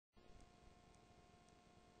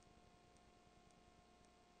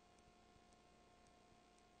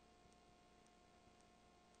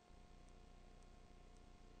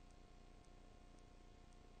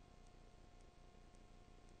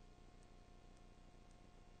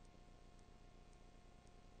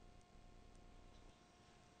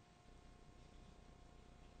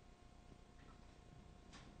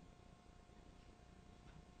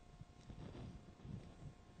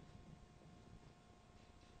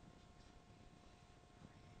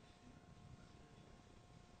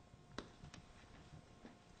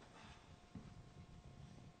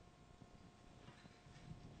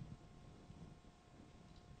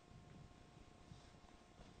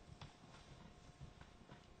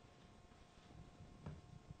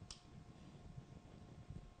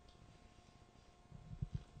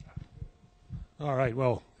All right,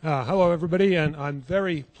 well, hello everybody, and I'm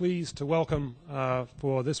very pleased to welcome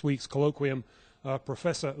for this week's colloquium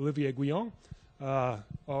Professor Olivier Guyon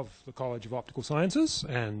of the College of Optical Sciences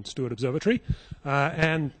and Stewart Observatory,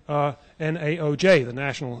 and NAOJ, the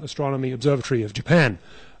National Astronomy Observatory of Japan,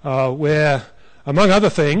 where, among other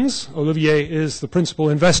things, Olivier is the principal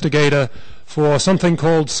investigator for something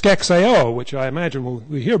called SCEX-AO, which I imagine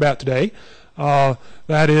we'll hear about today.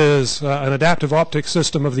 That is an adaptive optics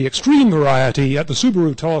system of the extreme variety at the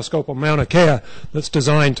Subaru telescope on Mauna Kea that's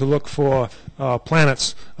designed to look for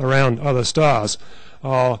planets around other stars.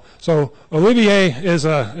 So Olivier is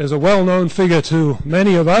a well-known figure to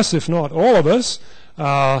many of us, if not all of us.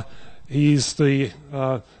 He's the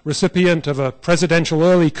recipient of a Presidential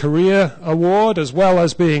Early Career Award, as well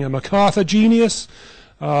as being a MacArthur Genius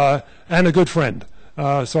and a good friend.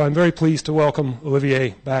 So I'm very pleased to welcome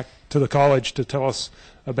Olivier back to the college to tell us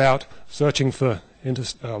about searching for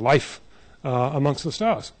life amongst the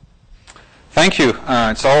stars. Thank you.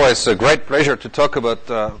 It's always a great pleasure to talk about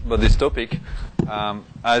this topic.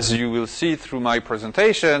 As you will see through my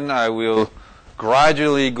presentation, I will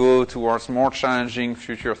gradually go towards more challenging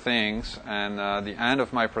future things, and the end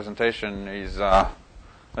of my presentation is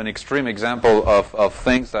an extreme example of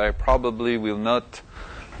things that I probably will not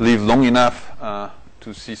live long enough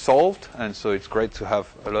to see solved, and so it's great to have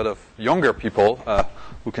a lot of younger people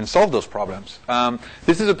who can solve those problems.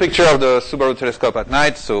 This is a picture of the Subaru telescope at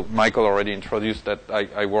night. So Michael already introduced that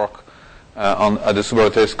I work at the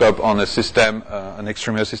Subaru telescope on a system, an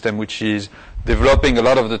extreme system, which is developing a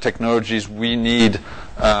lot of the technologies we need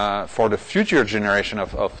for the future generation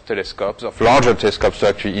of telescopes, of larger telescopes, to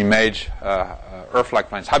actually image Earth-like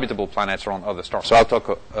planets, habitable planets around other stars. So I'll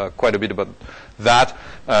talk quite a bit about that.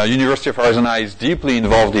 University of Arizona is deeply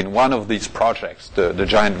involved in one of these projects, the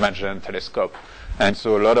Giant Magellan Telescope. And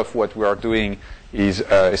so a lot of what we are doing is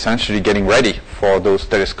essentially getting ready for those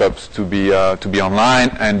telescopes to be online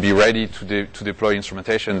and be ready to deploy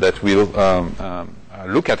instrumentation that will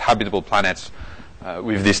look at habitable planets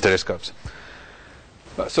with these telescopes.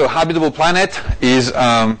 So habitable planet is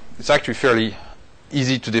it's actually fairly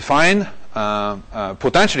easy to define.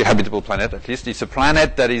 Potentially habitable planet, at least. It's a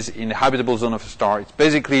planet that is in the habitable zone of a star. It's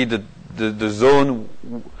basically the zone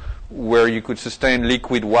where you could sustain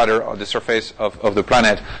liquid water on the surface of the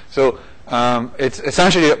planet. So it's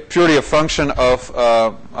essentially purely a function of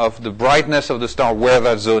the brightness of the star, where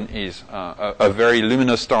that zone is. A very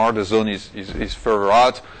luminous star, the zone is further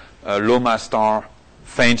out. A low mass star,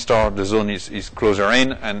 faint star, the zone is closer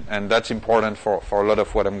in, and that's important for a lot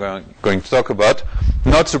of what I'm going to talk about.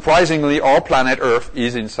 Not surprisingly, our planet Earth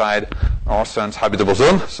is inside our sun's habitable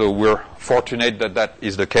zone, so we're fortunate that that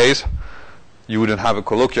is the case. You wouldn't have a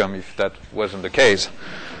colloquium if that wasn't the case.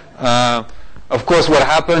 Of course, what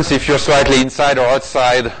happens if you're slightly inside or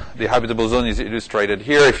outside the habitable zone is illustrated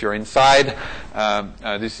here. If you're inside,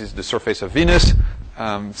 this is the surface of Venus.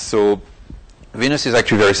 So Venus is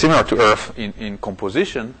actually very similar to Earth in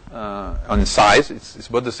composition, on size. It's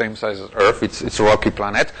about the same size as Earth. It's a rocky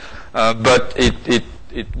planet, but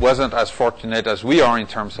it wasn't as fortunate as we are in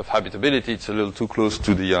terms of habitability. It's a little too close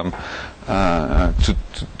to the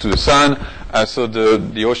to the sun, so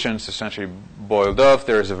the oceans essentially boiled off.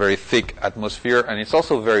 There is a very thick atmosphere, and it's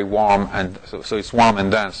also very warm, and so it's warm and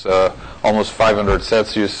dense, almost 500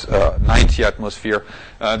 Celsius, 90 atmosphere.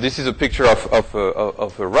 This is a picture of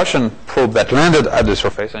a Russian probe that landed at the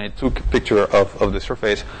surface, and it took a picture of the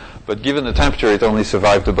surface. But given the temperature, it only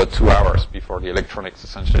survived about 2 hours before the electronics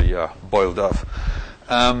essentially boiled off.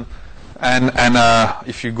 And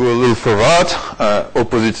if you go a little further out,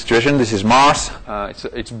 opposite situation, this is Mars.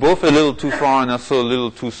 It's both a little too far and also a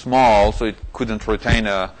little too small, so it couldn't retain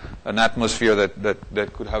an atmosphere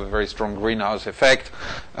that could have a very strong greenhouse effect.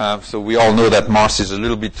 So we all know that Mars is a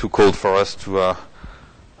little bit too cold for us to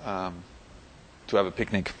have a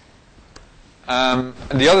picnic.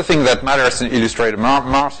 The other thing that matters to illustrate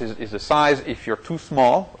Mars is the size. If you're too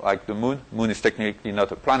small, like the Moon is technically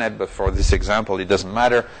not a planet, but for this example, it doesn't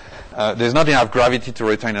matter. There's not enough gravity to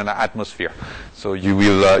retain an atmosphere. So you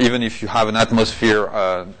will, even if you have an atmosphere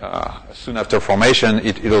soon after formation,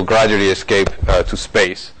 it'll gradually escape to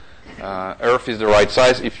space. Earth is the right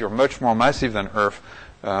size. If you're much more massive than Earth,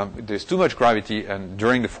 there's too much gravity, and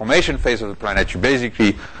during the formation phase of the planet, you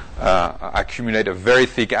basically accumulate a very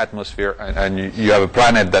thick atmosphere, and you have a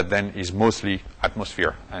planet that then is mostly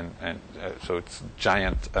atmosphere, and so it's a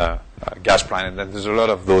giant gas planet, and there's a lot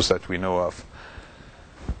of those that we know of.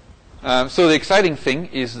 So the exciting thing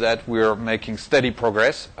is that we're making steady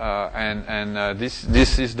progress, and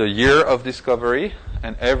this is the year of discovery.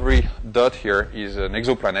 and every dot here is an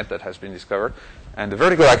exoplanet that has been discovered. And the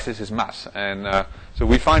vertical axis is mass. And so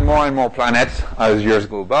we find more and more planets as years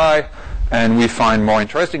go by, and we find, more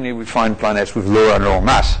interestingly, we find planets with lower and lower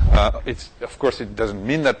mass. Of course, it doesn't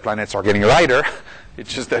mean that planets are getting lighter.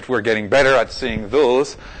 It's just that we're getting better at seeing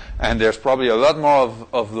those. And there's probably a lot more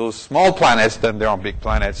of those small planets than there are big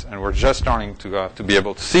planets, and we're just starting to be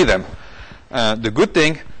able to see them. The good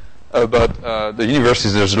thing about the universe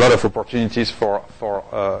is there's a lot of opportunities for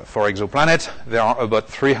exoplanets. There are about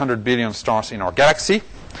 300 billion stars in our galaxy.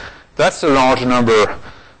 That's a large number,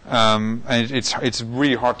 and it's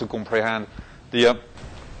really hard to comprehend.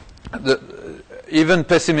 Even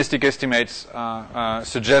pessimistic estimates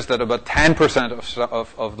suggest that about 10%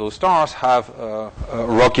 of those stars have a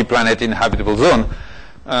rocky planet in habitable zone.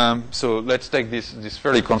 So let's take this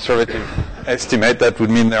fairly conservative estimate. That would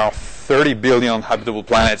mean there are 30 billion habitable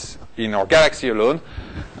planets in our galaxy alone.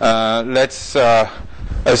 Let's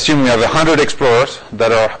assume we have 100 explorers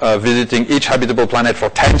that are visiting each habitable planet for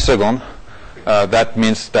 10 seconds. That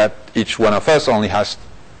means that each one of us only has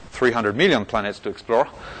 300 million planets to explore.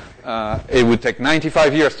 It would take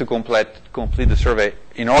 95 years to complete the survey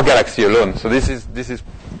in our galaxy alone. So this is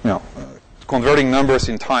converting numbers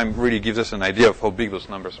in time really gives us an idea of how big those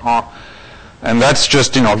numbers are, and that's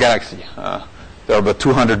just in our galaxy. There are about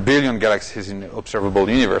 200 billion galaxies in the observable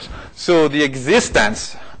universe. So the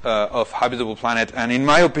existence of habitable planet, and in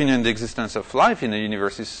my opinion, the existence of life in the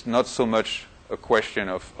universe is not so much a question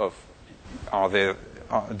of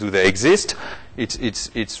do they exist?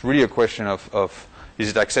 It's really a question of is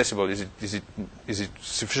it accessible? Is it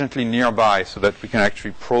sufficiently nearby so that we can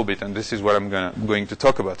actually probe it? And this is what I'm going to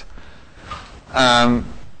talk about.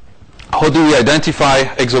 How do we identify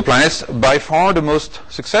exoplanets? By far, the most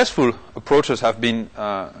successful approaches have been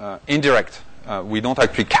indirect. We don't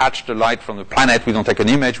actually catch the light from the planet. We don't take an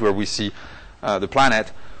image where we see the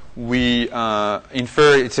planet. We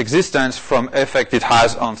infer its existence from effect it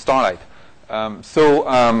has on starlight.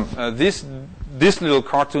 This little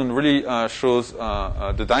cartoon really shows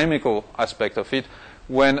the dynamical aspect of it.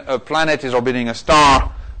 When a planet is orbiting a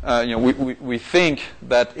star, we think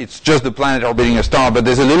that it's just the planet orbiting a star, but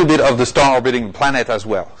there's a little bit of the star orbiting the planet as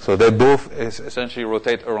well. So they both essentially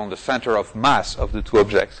rotate around the center of mass of the two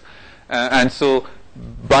objects. And so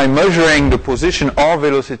by measuring the position or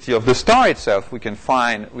velocity of the star itself, we can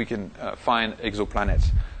find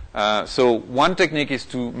exoplanets. So one technique is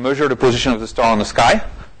to measure the position of the star on the sky.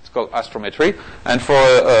 It's called astrometry. And for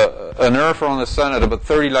an Earth around the Sun at about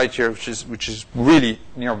 30 light years, which is really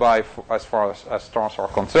nearby as far as stars are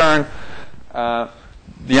concerned,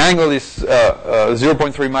 the angle is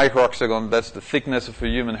 0.3 microarcsecond. That's the thickness of a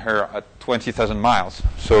human hair at 20,000 miles.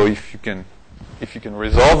 So if you can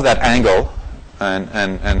resolve that angle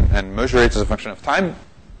and measure it as a function of time,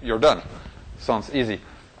 you're done. Sounds easy.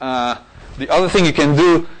 The other thing you can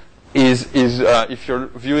do is if you're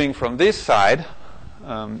viewing from this side,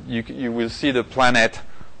 you will see the planet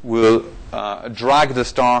will drag the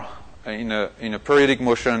star in a periodic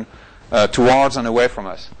motion towards and away from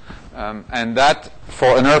us. And that,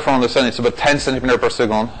 for an Earth around the Sun, it's about 10 centimeters per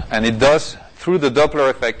second. And it does, through the Doppler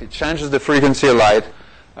effect, it changes the frequency of light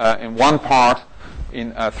in 1 part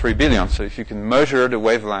in 3 billion. So if you can measure the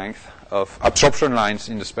wavelength of absorption lines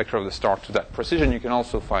in the spectra of the star to that precision, you can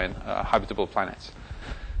also find habitable planets.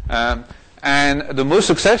 And the most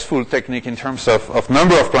successful technique in terms of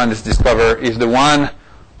number of planets discovered is the one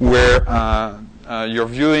where you're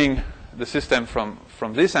viewing the system from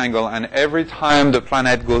this angle, and every time the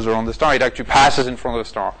planet goes around the star, it actually passes in front of the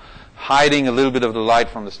star, hiding a little bit of the light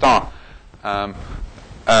from the star.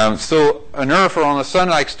 So an Earth around a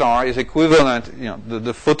Sun-like star is equivalent,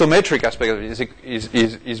 the photometric aspect of it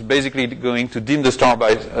is basically going to dim the star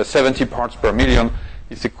by 70 parts per million.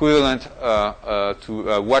 It's equivalent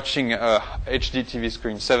to watching a HD TV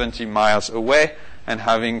screen 70 miles away and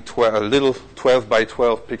having a little 12 by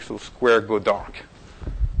 12 pixel square go dark.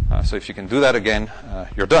 So if you can do that again,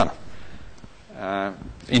 you're done.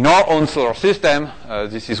 In our own solar system,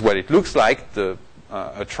 this is what it looks like.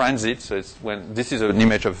 A transit. So this is an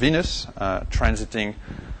image of Venus transiting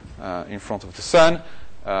in front of the Sun.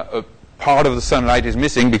 A part of the sunlight is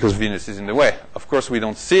missing because Venus is in the way. Of course, we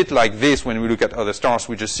don't see it like this when we look at other stars.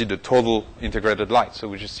 We just see the total integrated light. So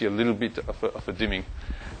we just see a little bit of a dimming.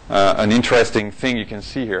 An interesting thing you can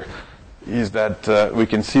see here is that we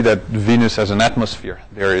can see that Venus has an atmosphere.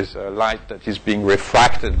 There is light that is being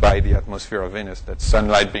refracted by the atmosphere of Venus. That's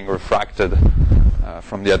sunlight being refracted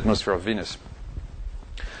from the atmosphere of Venus.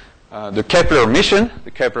 The Kepler mission,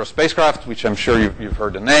 the Kepler spacecraft, which I'm sure you've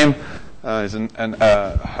heard the name, has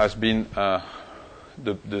been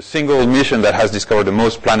the single mission that has discovered the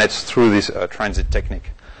most planets through this transit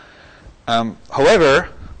technique. However,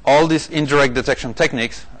 all these indirect detection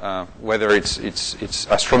techniques, whether it's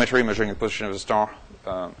astrometry, measuring the position of a star,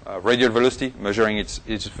 radial velocity, measuring its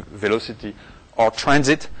velocity, or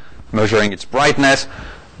transit, measuring its brightness,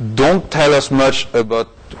 don't tell us much about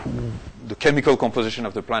the chemical composition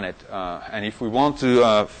of the planet. And if we want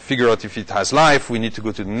to figure out if it has life, we need to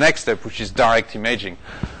go to the next step, which is direct imaging.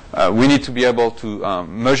 We need to be able to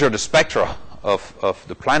measure the spectra of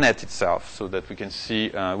the planet itself, so that we can see,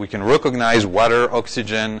 we can recognize water,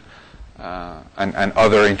 oxygen, and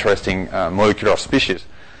other interesting molecular species.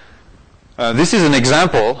 This is an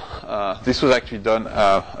example. This was actually done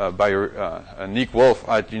by Nick Wolf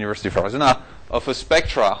at University of Arizona, of a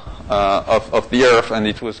spectra of the Earth, and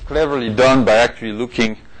it was cleverly done by actually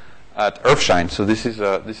looking at Earthshine. So this is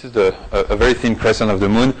a very thin crescent of the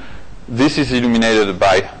moon. This is illuminated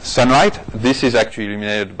by sunlight. This is actually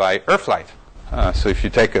illuminated by Earthlight. So if you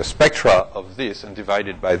take a spectra of this and divide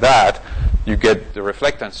it by that, you get the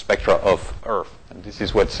reflectance spectra of Earth. And this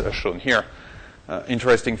is what's shown here.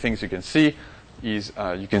 Interesting things you can see is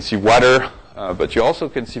you can see water, but you also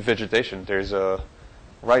can see vegetation. There's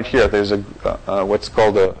right here, there's what's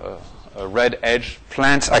called a red edge.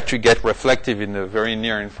 Plants actually get reflective in the very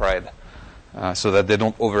near infrared, so that they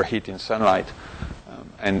don't overheat in sunlight.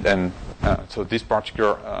 So this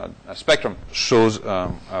particular spectrum shows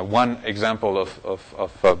one example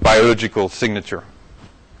of biological signature.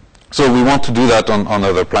 So we want to do that on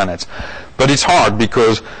other planets. But it's hard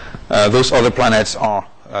because those other planets are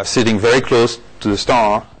sitting very close to the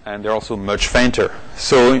star, and they're also much fainter.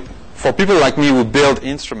 So for people like me who build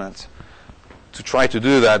instruments to try to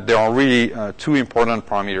do that, there are really two important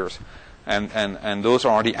parameters. And those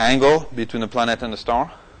are the angle between the planet and the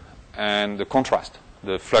star, and the contrast,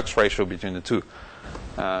 the flux ratio between the two.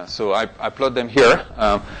 So I plot them here.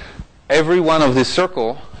 Every one of this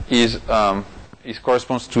circle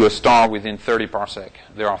corresponds to a star within 30 parsec.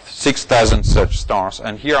 There are 6,000 such stars.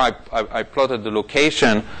 And here I plotted the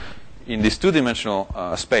location in this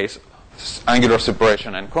two-dimensional space, angular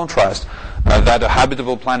separation and contrast, that a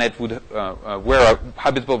habitable planet would, where a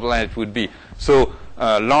habitable planet would be. So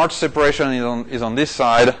large separation is on this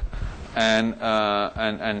side,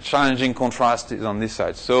 and challenging contrast is on this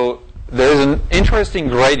side. So there is an interesting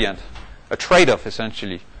gradient, a trade-off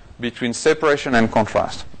essentially, between separation and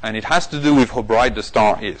contrast, and it has to do with how bright the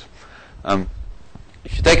star is.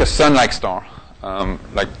 If you take a sun-like star,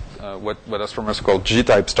 like what astronomers call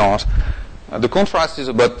G-type stars, the contrast is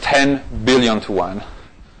about 10 billion to 1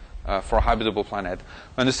 for a habitable planet,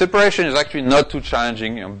 and the separation is actually not too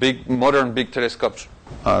challenging. Modern big telescopes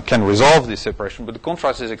can resolve this separation, but the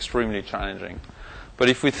contrast is extremely challenging. But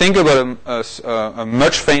if we think about a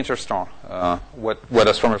much fainter star, what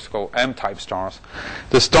astronomers call M-type stars,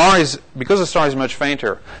 because the star is much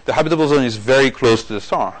fainter, the habitable zone is very close to the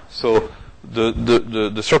star. So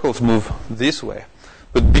the circles move this way.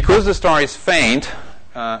 But because the star is faint,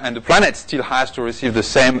 and the planet still has to receive the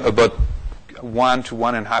same about 1 to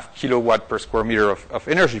 1.5 kilowatt per square meter of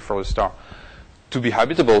energy for the star to be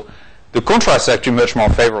habitable, the contrast is actually much more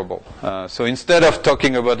favorable. So instead of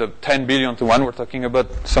talking about a 10 billion to 1, we're talking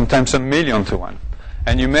about sometimes a million to 1.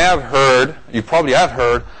 And you probably have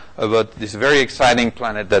heard about this very exciting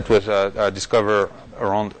planet that was discovered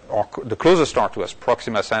around the closest star to us,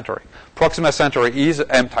 Proxima Centauri. Proxima Centauri is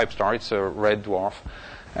an M-type star. It's a red dwarf.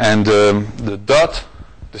 And the dot,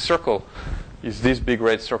 the circle, is this big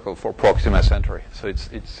red circle for Proxima Centauri. So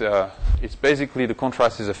it's basically, the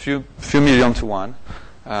contrast is a few million to 1.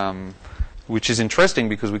 Which is interesting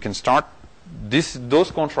because we can start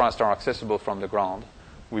those contrasts are accessible from the ground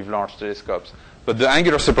with large telescopes, but the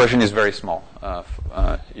angular separation is very small.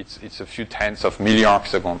 It's a few tenths of milliarc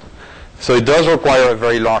second, so it does require a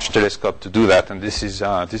very large telescope to do that. And this is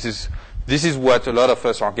what a lot of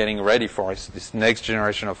us are getting ready for. Is this next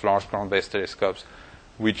generation of large ground-based telescopes,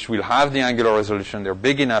 which will have the angular resolution. They're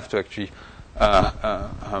big enough to actually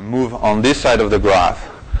move on this side of the graph.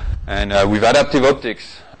 And with adaptive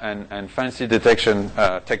optics and fancy detection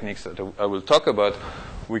techniques that I will talk about,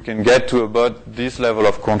 we can get to about this level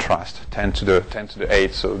of contrast, 10 to the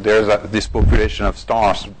 8. So there's this population of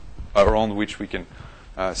stars around which we can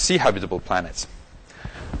see habitable planets.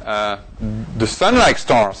 The sun-like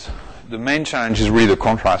stars, the main challenge is really the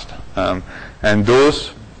contrast. And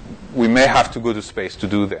those, we may have to go to space to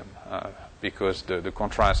do them, because the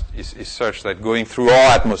contrast is such that going through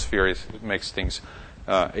our atmosphere makes things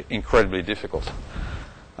incredibly difficult.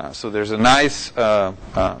 So there's a nice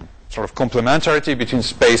sort of complementarity between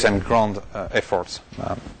space and ground efforts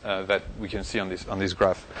that we can see on this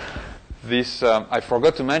graph. this I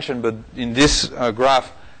forgot to mention, but in this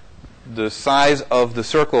graph, the size of the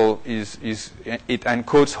circle it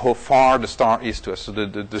encodes how far the star is to us. So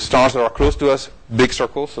the stars that are close to us, big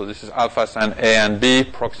circles. So this is Alpha Cen A and B,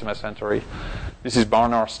 Proxima Centauri. This is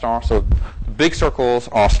Barnard star. So the big circles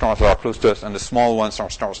are stars that are close to us, and the small ones are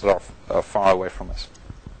stars that are far away from us.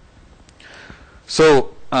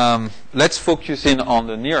 So let's focus in on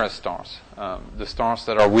the nearest stars, the stars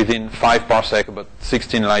that are within 5 parsec, about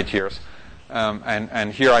 16 light years.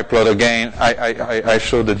 And here I plot again, I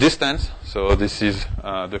show the distance. So this is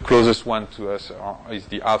the closest one to us is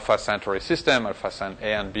the Alpha Centauri system, Alpha Cen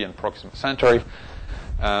A and B and Proxima Centauri,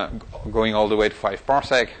 going all the way to 5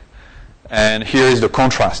 parsec. And here is the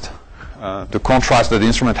contrast that the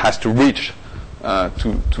instrument has to reach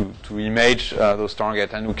to image those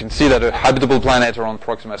targets. And we can see that a habitable planet around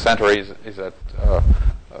Proxima Centauri is at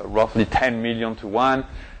roughly 10 million to 1.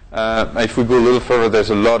 If we go a little further,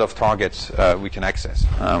 there's a lot of targets we can access.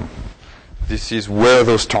 This is where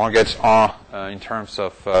those targets are in terms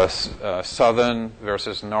of southern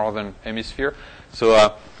versus northern hemisphere.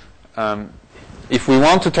 So if we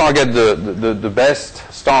want to target the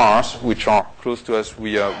best stars, which are close to us,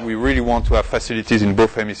 we really want to have facilities in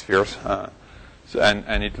both hemispheres.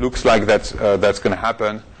 And it looks like that's going to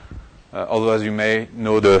happen. Although, as you may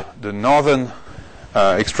know, the northern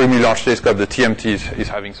extremely large telescope, the TMT, is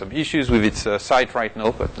having some issues with its site right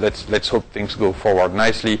now, but let's hope things go forward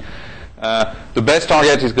nicely. The best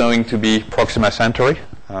target is going to be Proxima Centauri,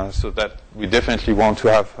 so that we definitely want to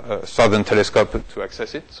have a southern telescope to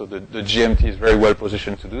access it. So the GMT is very well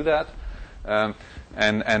positioned to do that. And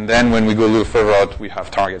then when we go a little further out, we have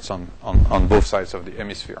targets on both sides of the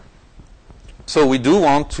hemisphere. So we do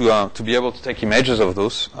want to be able to take images of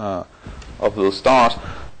those stars.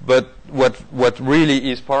 But what really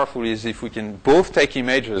is powerful is if we can both take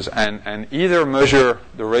images and either measure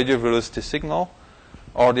the radial velocity signal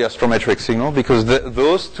or the astrometric signal, because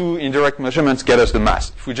those two indirect measurements get us the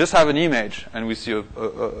mass. If we just have an image and we see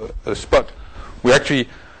a spot, we actually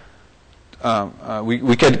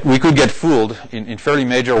we could get fooled in fairly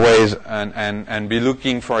major ways and be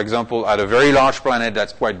looking, for example, at a very large planet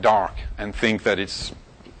that's quite dark and think that it's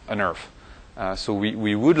an Earth. So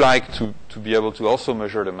we would like to be able to also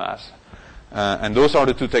measure the mass. And those are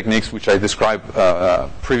the two techniques which I described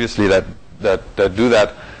previously that do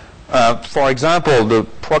that. For example, the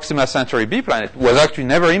Proxima Centauri B planet was actually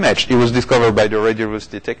never imaged. It was discovered by the radial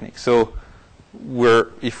velocity technique. So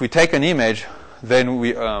if we take an image, then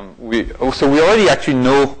we already actually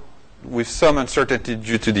know with some uncertainty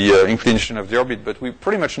due to the inclination of the orbit, but we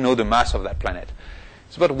pretty much know the mass of that planet.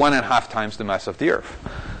 It's about 1.5 times the mass of the Earth.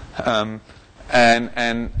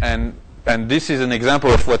 And this is an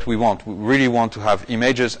example of what we want. We really want to have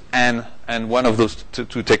images and one of those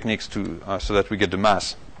two techniques so that we get the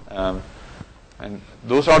mass. And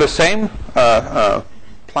those are the same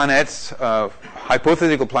planets,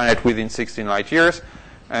 hypothetical planet within 16 light years.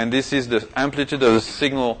 And this is the amplitude of the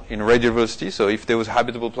signal in radial velocity. So if there was a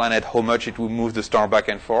habitable planet, how much it would move the star back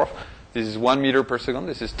and forth. This is 1 meter per second.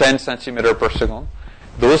 This is 10 centimeter per second.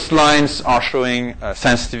 Those lines are showing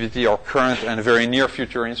sensitivity or current and very near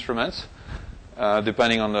future instruments,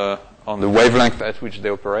 depending on the wavelength at which they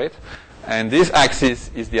operate. And this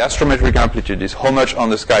axis is the astrometric amplitude, is how much on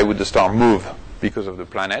the sky would the star move because of the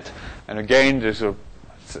planet. And again, there's an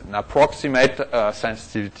approximate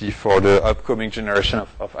sensitivity for the upcoming generation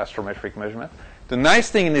of astrometric measurement. The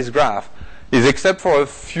nice thing in this graph is, except for a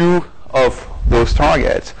few of those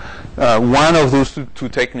targets, one of those two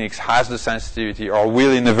techniques has the sensitivity, or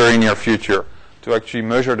will in the very near future, to actually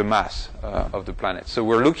measure the mass of the planet. So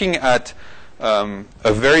we're looking at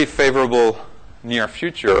a very favorable near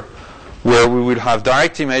future where we will have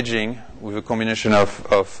direct imaging with a combination of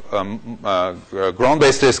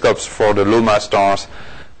ground-based telescopes for the low-mass stars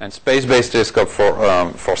and space-based telescope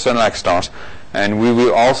for sun-like stars. And we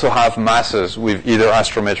will also have masses with either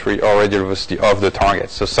astrometry or radial velocity of the target.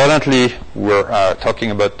 So suddenly we're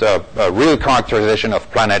talking about a real characterization of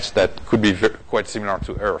planets that could be quite similar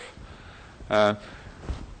to Earth.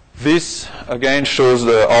 This, again, shows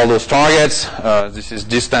all those targets. This is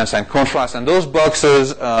distance and contrast. And those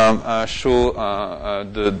boxes show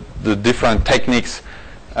the different techniques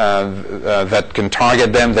that can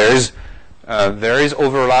target them. There is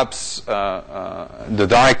overlaps. The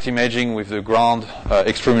direct imaging with the ground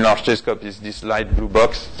extremely large telescope is this light blue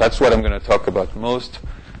box. That's what I'm going to talk about most.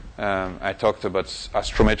 I talked about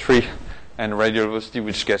astrometry and radial velocity,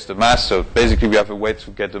 which gets the mass. So basically, we have a way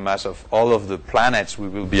to get the mass of all of the planets we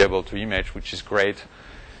will be able to image, which is great.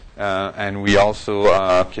 And we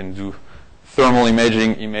also can do thermal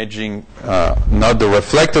imaging not the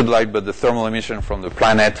reflected light, but the thermal emission from the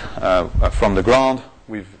planet, from the ground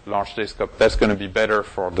with large telescope. That's going to be better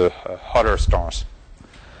for the hotter stars.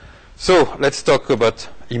 So let's talk about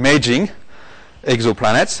imaging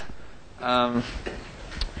exoplanets.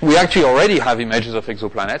 We actually already have images of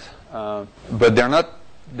exoplanets, but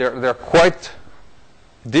they're quite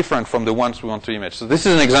different from the ones we want to image. So this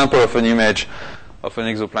is an example of an image of an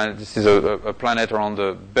exoplanet. This is a planet around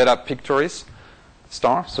the Beta Pictoris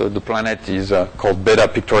star. So the planet is called Beta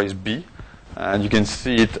Pictoris b, and you can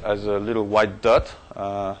see it as a little white dot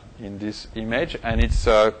in this image. And it's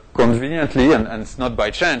conveniently, and it's not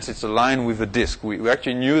by chance, it's aligned with a disk. We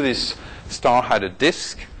actually knew this star had a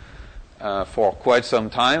disk for quite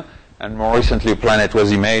some time, and more recently a planet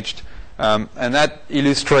was imaged. And that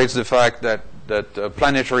illustrates the fact that a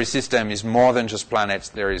planetary system is more than just planets.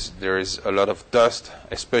 There is a lot of dust,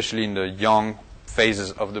 especially in the young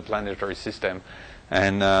phases of the planetary system.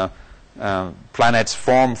 And planets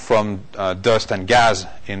form from dust and gas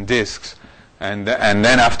in disks. And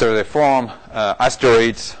then after they form,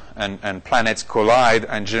 asteroids and planets collide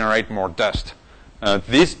and generate more dust.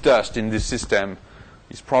 This dust in this system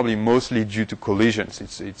is probably mostly due to collisions.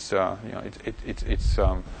 It's a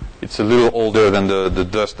little older than the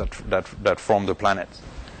dust that form the planets.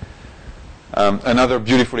 Another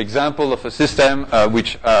beautiful example of a system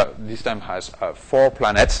which this time has 4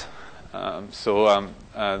 planets.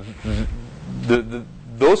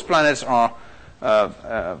 Those planets are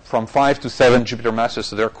from 5 to 7 Jupiter masses,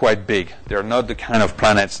 so they're quite big. They're not the kind of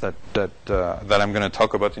planets that I'm going to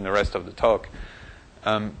talk about in the rest of the talk.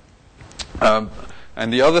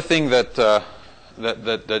 And the other thing that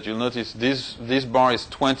you'll notice, this bar is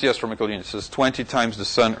 20 astronomical units. So it's 20 times the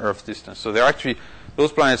Sun-Earth distance. So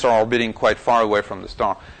those planets are orbiting quite far away from the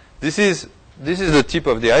star. This is the tip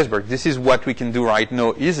of the iceberg. This is what we can do right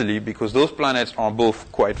now easily, because those planets are both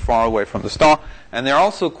quite far away from the star, and they're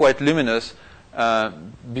also quite luminous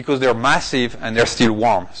because they're massive and they're still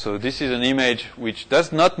warm. So this is an image which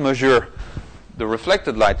does not measure the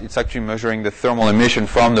reflected light. It's actually measuring the thermal emission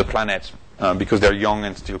from the planets because they're young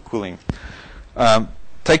and still cooling.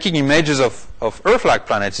 Taking images of Earth-like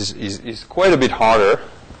planets is quite a bit harder.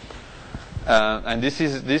 And this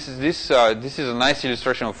is a nice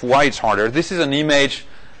illustration of why it's harder. This is an image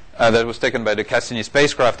that was taken by the Cassini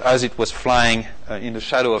spacecraft as it was flying in the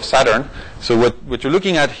shadow of Saturn. So what you're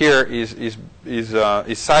looking at here is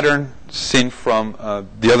Saturn seen from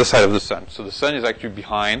the other side of the Sun. So the Sun is actually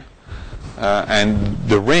behind, and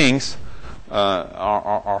the rings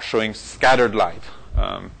are showing scattered light.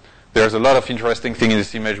 There's a lot of interesting things in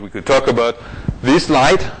this image we could talk about. This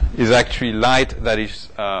light is actually light that is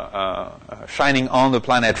shining on the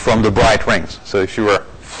planet from the bright rings. So if you were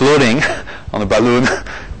floating on a balloon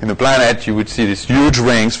in the planet, you would see these huge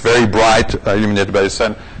rings, very bright, illuminated by the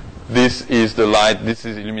sun. This is the light. This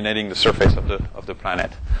is illuminating the surface of the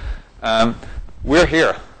planet. We're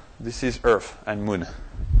here. This is Earth and Moon.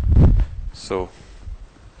 So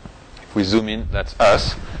if we zoom in, that's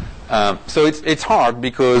us. So it's hard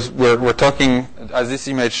because we're talking, as this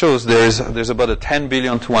image shows, there's about a 10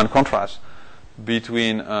 billion to 1 contrast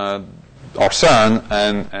between our sun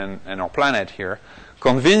and our planet here.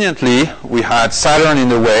 Conveniently, we had Saturn in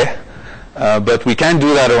the way, but we can't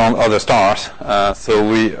do that around other stars.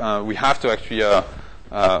 So we have to actually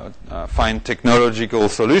find technological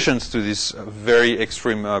solutions to this very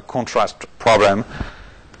extreme contrast problem.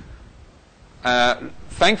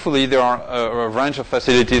 Thankfully, there are a range of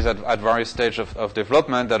facilities at various stages of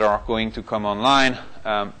development that are going to come online.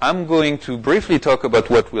 I'm going to briefly talk about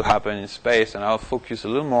what will happen in space, and I'll focus a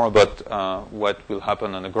little more about what will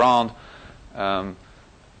happen on the ground.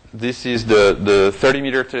 This is the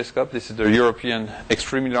 30-meter telescope. This is the European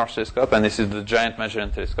Extremely Large Telescope, and this is the Giant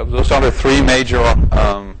Magellan Telescope. Those are the 3 major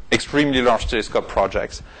extremely large telescope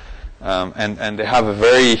projects. And they have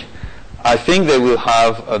I think they will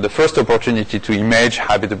have the first opportunity to image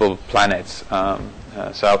habitable planets.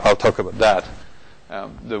 So I'll talk about that.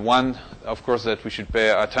 The one, of course, that we should pay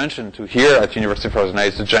attention to here at University of Arizona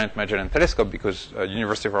is the Giant Magellan Telescope, because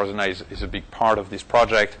University of Arizona is a big part of this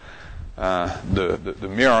project. The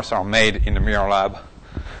mirrors are made in the mirror lab.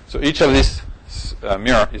 So each of these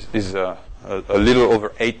mirror is a little over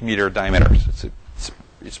 8-meter diameter. It's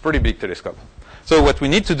a pretty big telescope. So what we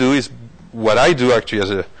need to do is, what I do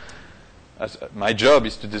actually as my job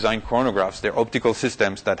is to design chronographs. They're optical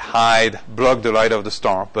systems that block the light of the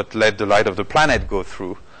star, but let the light of the planet go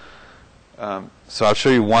through. So I'll show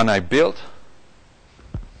you one I built.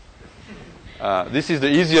 This is the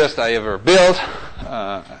easiest I ever built,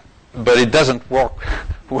 but it doesn't work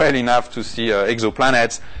well enough to see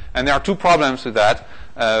exoplanets. And there are 2 problems with that.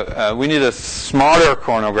 we need a smarter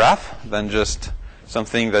coronagraph than just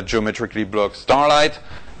something that geometrically blocks starlight,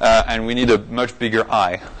 and we need a much bigger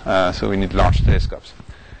eye, so we need large telescopes.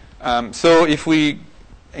 So if we,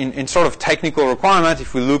 in sort of technical requirement,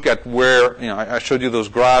 if we look at where, I showed you those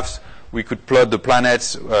graphs, we could plot the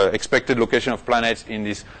planets, expected location of planets in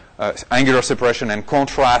this angular separation and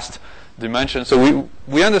contrast dimension. So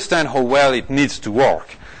we understand how well it needs to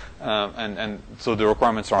work. And so the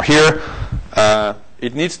requirements are here.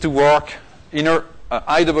 It needs to work,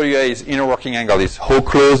 IWA is inner working angle. It's how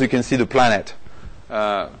close you can see the planet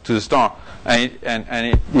to the star. And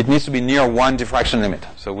it needs to be near one diffraction limit.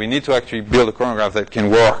 So we need to actually build a coronagraph that can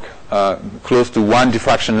work close to one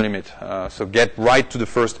diffraction limit. So get right to the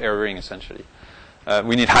first area ring, essentially.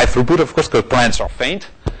 We need high throughput, of course, because planets are faint.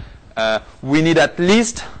 We need at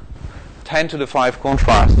least 10 to the 5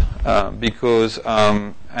 contrast, because,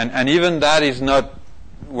 and even that is not,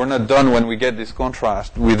 we're not done when we get this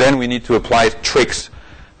contrast. We need to apply tricks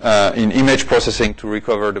in image processing to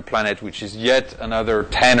recover the planet, which is yet another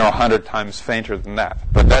 10 or 100 times fainter than that.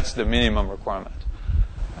 But that's the minimum requirement.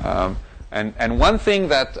 And one thing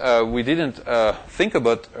that we didn't think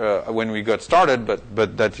about when we got started,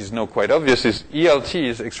 but that is now quite obvious, is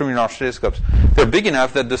ELTs, extremely large telescopes. They're big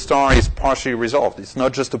enough that the star is partially resolved. It's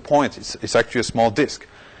not just a point. It's actually a small disk.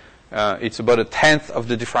 It's about 1/10 of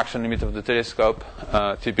the diffraction limit of the telescope,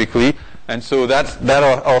 typically. And so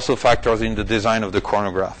that also factors in the design of the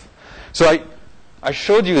coronagraph. So I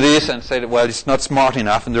showed you this and said, well, it's not smart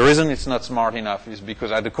enough. And the reason it's not smart enough is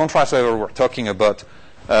because at the contrast level we're talking about,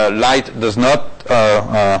 light does not,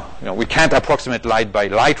 we can't approximate light by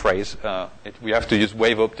light rays. We have to use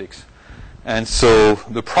wave optics. And so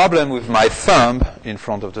the problem with my thumb in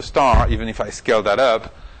front of the star, even if I scale that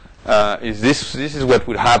up, is this is what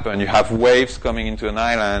would happen. You have waves coming into an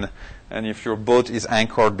island, and if your boat is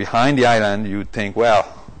anchored behind the island, you would think, well,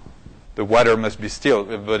 the water must be still,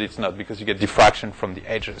 but it's not, because you get diffraction from the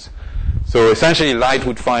edges. So essentially light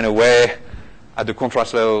would find a way at the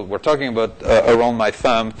contrast level we're talking about around my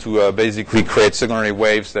thumb to basically create secondary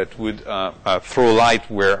waves that would throw light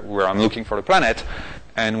where I'm looking for the planet.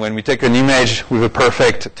 And when we take an image with a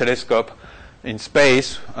perfect telescope in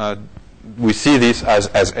space, we see this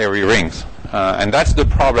as airy rings. And that's the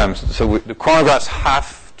problem. So the coronagraphs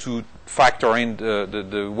have to factor in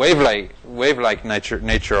the wave-like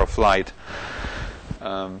nature of light.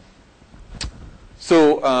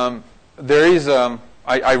 There is...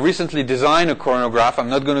 I recently designed a coronagraph. I'm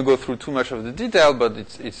not going to go through too much of the detail, but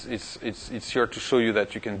it's here to show you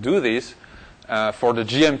that you can do this for the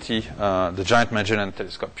GMT, the Giant Magellan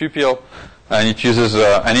Telescope pupil, and it uses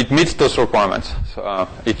and it meets those requirements. So,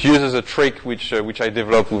 it uses a trick which I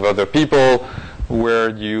developed with other people, where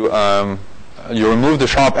you remove the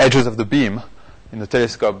sharp edges of the beam in the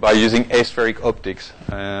telescope by using aspheric optics,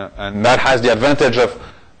 and that has the advantage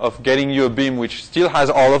of getting you a beam which still has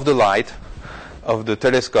all of the light of the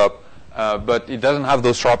telescope, but it doesn't have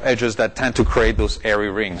those sharp edges that tend to create those airy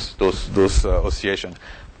rings, those oscillations.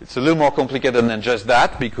 It's a little more complicated than just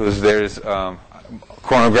that, because there's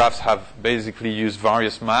coronagraphs have basically used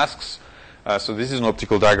various masks. So this is an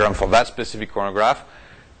optical diagram for that specific coronagraph.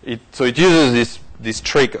 So it uses this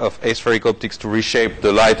trick of aspheric optics to reshape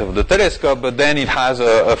the light of the telescope, but then it has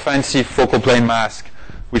a fancy focal plane mask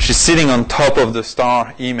which is sitting on top of the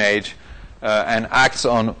star image, and acts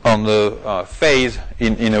on the phase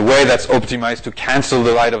in a way that's optimized to cancel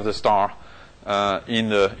the light of the star in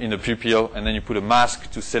the pupil, and then you put a mask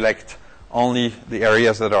to select only the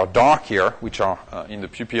areas that are dark here, which are in the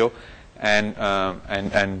pupil, and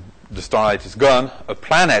the starlight is gone. A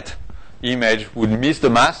planet image would miss the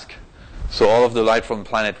mask, so all of the light from the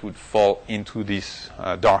planet would fall into these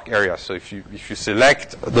dark areas. So if you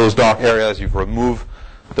select those dark areas, you remove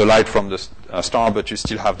the light from the star, but you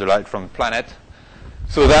still have the light from the planet.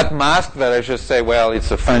 So that mask that I just say, well, it's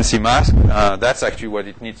a fancy mask, that's actually what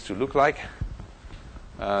it needs to look like.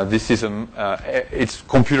 This is it's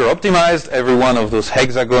computer optimized. Every one of those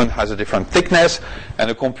hexagons has a different thickness, and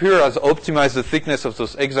the computer has optimized the thickness of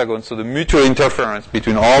those hexagons, so the mutual interference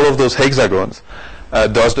between all of those hexagons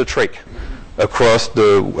does the trick across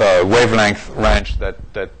the wavelength range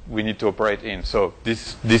that we need to operate in. So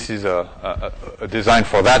this is a design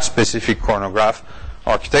for that specific coronagraph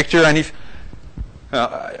architecture. And if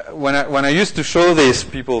when I used to show this,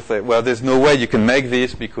 people say, well, there's no way you can make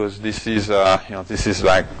this, because this is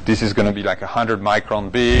going to be like 100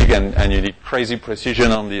 micron big, and you need crazy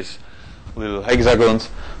precision on these little hexagons.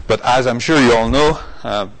 But as I'm sure you all know,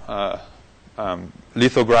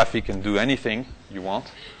 lithography can do anything you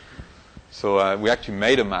want. So we actually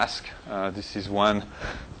made a mask. This is one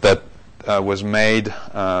that was made,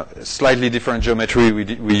 slightly different geometry.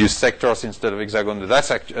 We use sectors instead of hexagon. But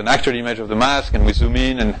that's an actual image of the mask, and we zoom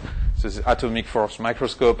in, and this is atomic force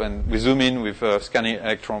microscope, and we zoom in with a scanning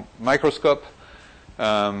electron microscope.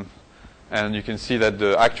 And you can see that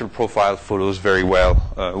the actual profile follows very well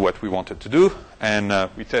what we wanted to do. And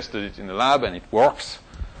we tested it in the lab, and it works.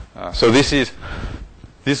 So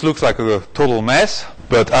this looks like a total mess,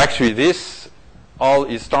 but actually this all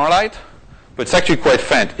is starlight. But it's actually quite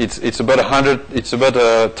faint. It's about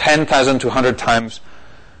 10,000 to 100 times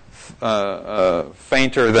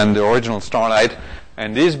fainter than the original starlight.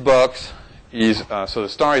 And this box is so the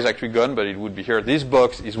star is actually gone, but it would be here. This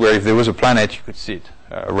box is where if there was a planet, you could see it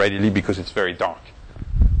readily because it's very dark.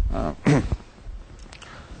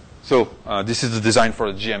 So this is the design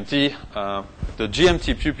for the GMT. The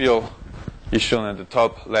GMT pupil is shown at the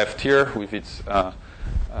top left here with its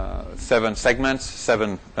 7 segments,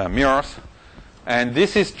 7 mirrors. And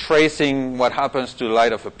this is tracing what happens to the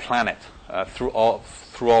light of a planet through all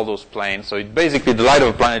those planes. So basically the light of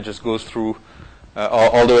a planet just goes through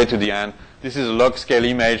all the way to the end. This is a log scale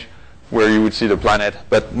image where you would see the planet.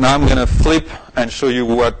 But now I'm going to flip and show you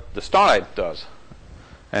what the starlight does.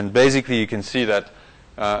 And basically you can see that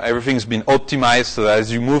everything's been optimized so that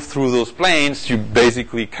as you move through those planes, you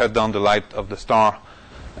basically cut down the light of the star.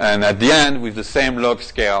 And at the end, with the same log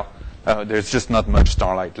scale, there's just not much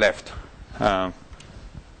starlight left.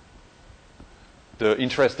 The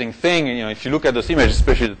interesting thing, if you look at those images,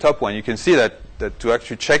 especially the top one, you can see that to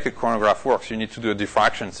actually check a chronograph works, you need to do a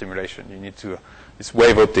diffraction simulation. You need to, it's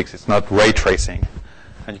wave optics, it's not ray tracing.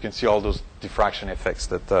 And you can see all those diffraction effects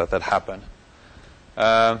that happen.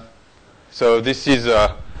 So this is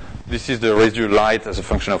the residual light as a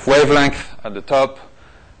function of wavelength at the top.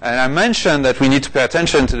 And I mentioned that we need to pay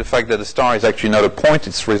attention to the fact that the star is actually not a point,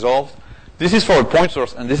 it's resolved. This is for a point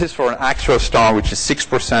source, and this is for an actual star, which is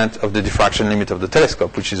 6% of the diffraction limit of the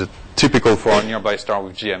telescope, which is typical for a nearby star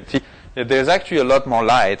with GMT. Yet there's actually a lot more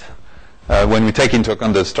light when we take into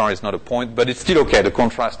account the star is not a point, but it's still okay. The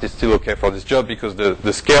contrast is still okay for this job because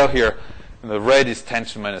the scale here, the red is 10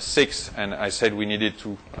 to the minus 6, and I said we needed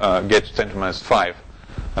to get to 10 to the minus 5.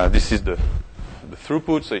 This is the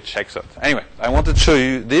throughput, so it checks out. Anyway, I wanted to show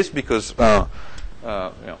you this because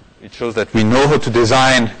it shows that we know how to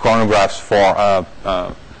design chronographs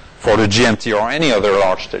for the GMT or any other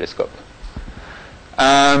large telescope.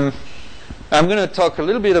 I'm going to talk a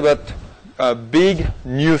little bit about big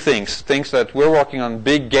new things that we're working on,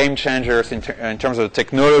 big game changers in terms of the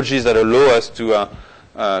technologies that allow us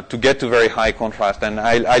to get to very high contrast. And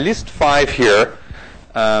I list 5 here.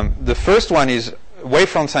 The first one is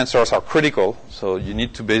wavefront sensors are critical. So you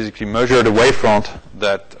need to basically measure the wavefront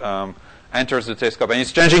that enters the telescope. And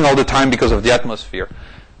it's changing all the time because of the atmosphere.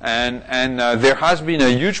 And there has been a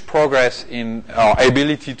huge progress in our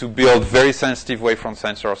ability to build very sensitive wavefront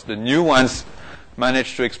sensors. The new ones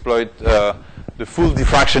manage to exploit the full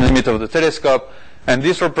diffraction limit of the telescope. And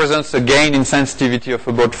this represents a gain in sensitivity of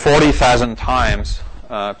about 40,000 times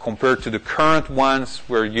compared to the current ones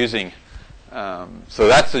we're using. So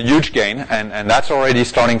that's a huge gain, and that's already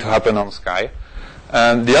starting to happen on sky.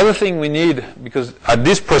 The other thing we need, because at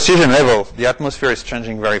this precision level, the atmosphere is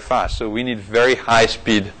changing very fast, so we need very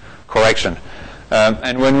high-speed correction.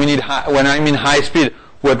 And when I mean high speed,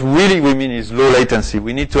 what really we mean is low latency.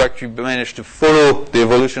 We need to actually manage to follow the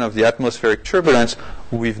evolution of the atmospheric turbulence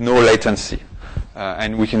with no latency.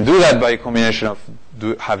 And we can do that by a combination of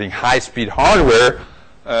having high-speed hardware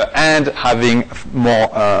and having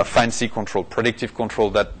more fancy control, predictive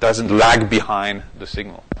control that doesn't lag behind the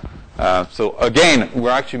signal. So again,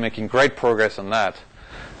 we're actually making great progress on that.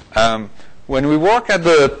 When we work at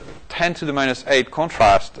the 10 to the minus 8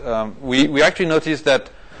 contrast, we actually notice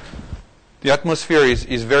that the atmosphere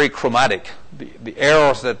is very chromatic. The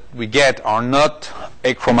errors that we get are not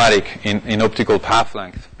achromatic in optical path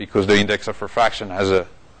length because the index of refraction has a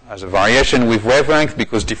variation with wavelength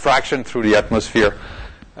because diffraction through the atmosphere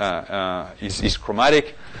is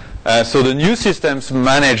chromatic. So the new systems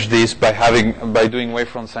manage this by doing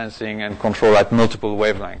wavefront sensing and control at multiple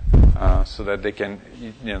wavelengths, so that they can.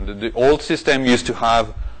 The old system used to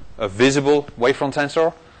have a visible wavefront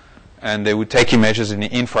sensor, and they would take images in the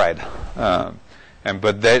infrared.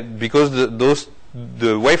 Because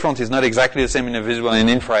the wavefront is not exactly the same in the visible and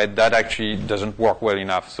in infrared, that actually doesn't work well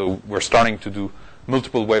enough. So we're starting to do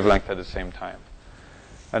multiple wavelengths at the same time.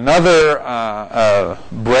 Another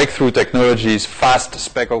breakthrough technology is fast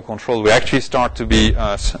speckle control. We actually start to be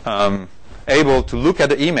able to look at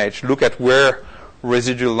the image, look at where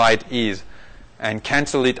residual light is, and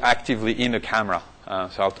cancel it actively in the camera.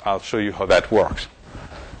 So I'll show you how that works.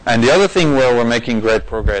 And the other thing where we're making great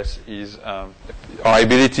progress is our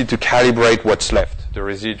ability to calibrate what's left, the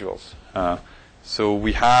residuals. So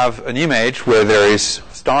we have an image where there is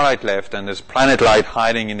starlight left and there's planet light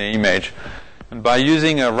hiding in the image. And by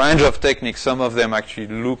using a range of techniques, some of them actually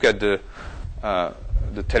look at the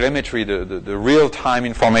telemetry, the real-time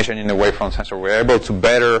information in the wavefront sensor. We're able to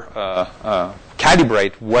better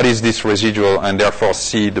calibrate what is this residual and therefore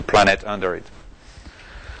see the planet under it.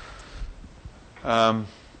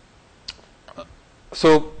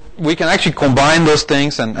 So we can actually combine those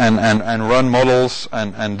things and run models,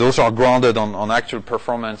 and those are grounded on actual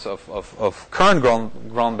performance of current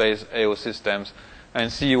ground-based AO systems, and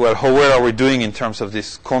see, well, how well are we doing in terms of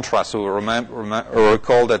this contrast. So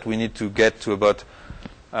recall that we need to get to about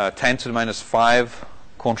 10 to the minus 5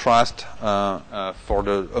 contrast for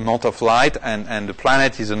the amount of light, and the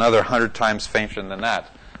planet is another 100 times fainter than that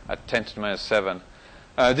at 10 to the minus 7.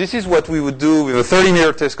 This is what we would do with a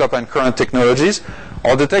 30-meter telescope and current technologies.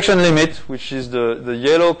 Our detection limit, which is the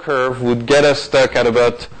yellow curve, would get us stuck at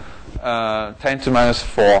about 10 to the minus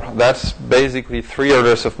 4. That's basically 3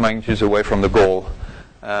 orders of magnitude away from the goal.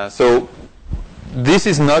 So this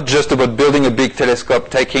is not just about building a big telescope,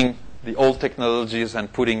 taking the old technologies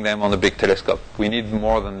and putting them on a big telescope. We need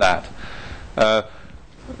more than that.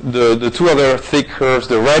 The two other thick curves,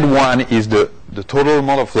 the red one is the total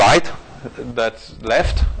amount of light that's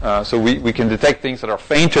left. So we can detect things that are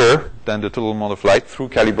fainter than the total amount of light through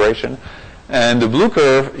calibration. And the blue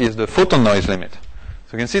curve is the photon noise limit.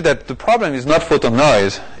 So you can see that the problem is not photon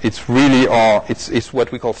noise. It's really it's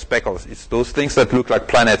what we call speckles. It's those things that look like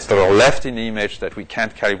planets that are left in the image that we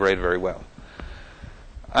can't calibrate very well.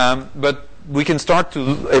 But we can start to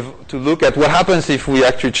look at what happens if we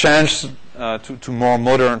actually change to more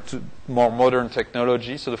modern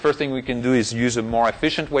technology. So the first thing we can do is use a more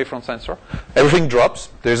efficient wavefront sensor. Everything drops.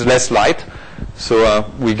 There's less light.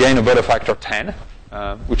 So we gain about a factor 10,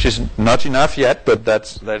 which is not enough yet, but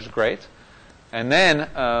that's great. And then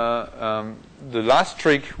the last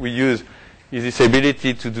trick we use is this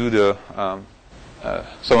ability to do the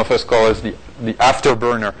some of us call it the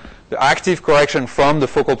afterburner, the active correction from the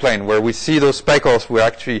focal plane, where we see those speckles, we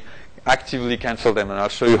actually actively cancel them, and I'll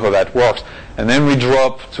show you how that works. And then we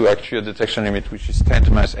drop to actually a detection limit, which is 10 to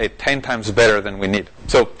the minus 8, 10 times better than we need.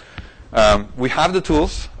 So we have the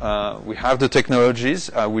tools, we have the technologies,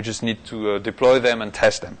 we just need to deploy them and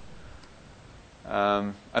test them.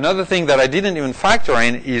 Another thing that I didn't even factor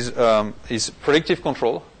in is predictive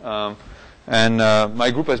control. And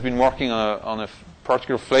my group has been working on a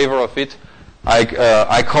particular flavor of it.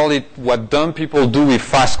 I call it what dumb people do with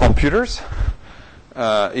fast computers.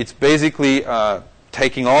 It's basically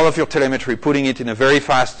taking all of your telemetry, putting it in a very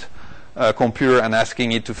fast computer, and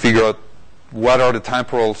asking it to figure out what are the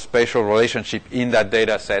temporal spatial relationship in that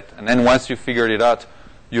data set. And then once you figured it out,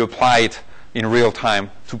 you apply it in real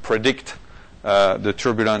time to predict the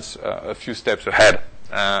turbulence a few steps ahead.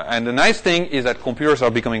 And the nice thing is that computers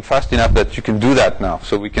are becoming fast enough that you can do that now.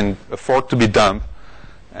 So we can afford to be dumb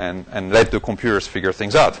and let the computers figure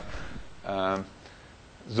things out.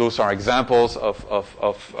 Those are examples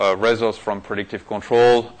of results from predictive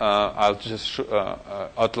control. I'll just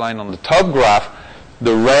outline on the top graph.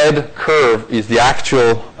 The red curve is the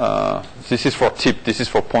actual, this is for tip, this is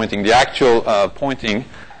for pointing. The actual pointing,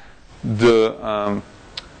 the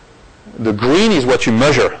green is what you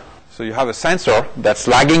measure. So you have a sensor that's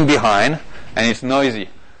lagging behind and it's noisy.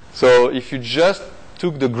 So if you just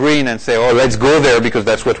took the green and say, oh, let's go there because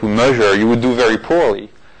that's what we measure, you would do very poorly.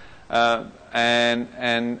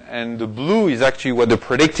 And the blue is actually what the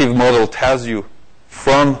predictive model tells you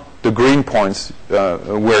from the green points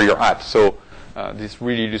where you're at. So this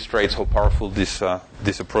really illustrates how powerful these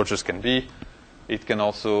approaches can be. It can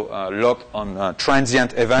also look on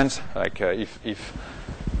transient events, like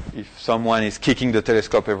if someone is kicking the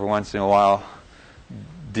telescope every once in a while,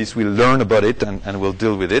 this will learn about it and will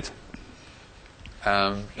deal with it.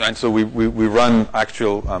 And so we run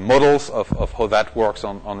actual models of how that works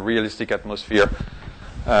on realistic atmosphere.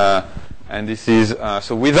 And this is,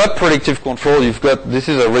 so without predictive control, you've got, this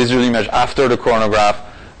is a residual image after the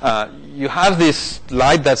coronagraph. You have this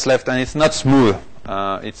light that's left, and it's not smooth.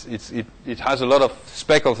 It has a lot of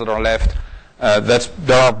speckles that are left.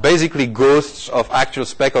 There are basically ghosts of actual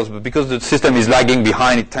speckles, but because the system is lagging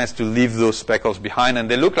behind, it tends to leave those speckles behind,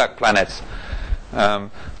 and they look like planets.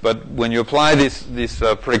 But when you apply this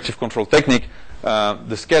predictive control technique,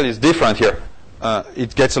 the scale is different here.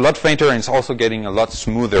 It gets a lot fainter, and it's also getting a lot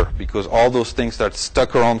smoother, because all those things that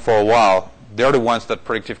stuck around for a while, they're the ones that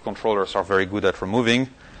predictive controllers are very good at removing.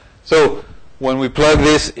 So when we plug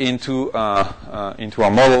this into our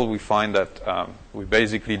model, we find that we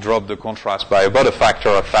basically drop the contrast by about a factor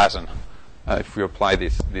of 1,000 if we apply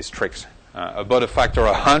these tricks. About a factor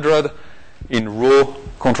of 100 in raw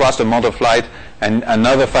contrast amount of light, and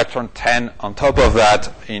another factor of 10 on top of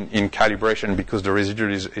that in calibration, because the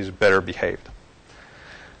residual is better behaved.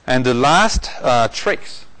 And the last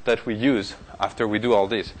tricks that we use after we do all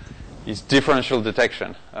this is differential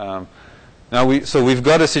detection. So we've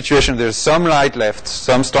got a situation, there's some light left,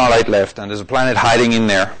 some starlight left, and there's a planet hiding in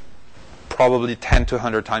there, probably 10 to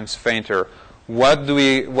 100 times fainter.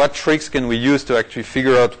 What tricks can we use to actually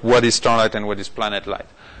figure out what is starlight and what is planet light?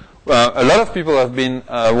 A lot of people have been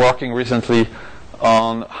working recently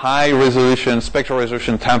on high-resolution, spectral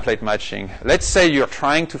resolution template matching. Let's say you're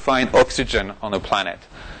trying to find oxygen on a planet.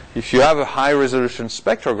 If you have a high-resolution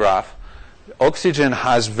spectrograph, oxygen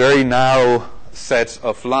has very narrow sets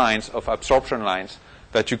of lines, of absorption lines,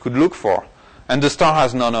 that you could look for. And the star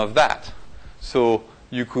has none of that. So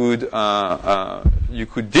you could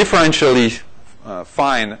differentially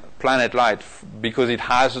find planet light because it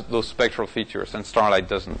has those spectral features and starlight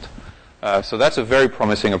doesn't. So that's a very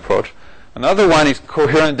promising approach. Another one is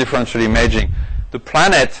coherent differential imaging. The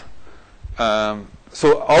planet,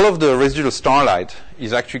 so all of the residual starlight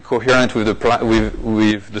is actually coherent with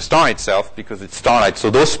the star itself because it's starlight. So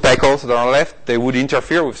those speckles that are left, they would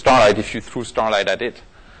interfere with starlight if you threw starlight at it.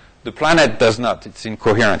 The planet does not. It's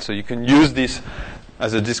incoherent. So you can use this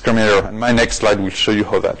as a discriminator. And my next slide will show you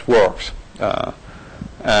how that works.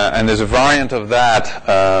 And there's a variant of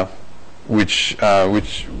that which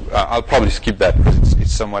I'll probably skip that because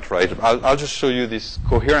it's somewhat right. I'll just show you this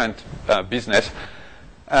coherent business.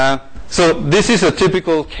 So this is a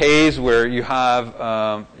typical case where you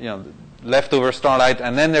have leftover starlight,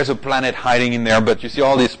 and then there's a planet hiding in there, but you see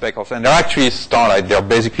all these speckles, and they're actually starlight. They're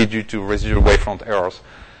basically due to residual wavefront errors.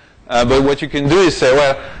 But what you can do is say,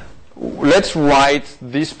 well, let's write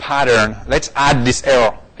this pattern. Let's add this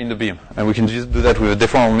error in the beam, and we can just do that with a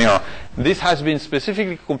deformable mirror. This has been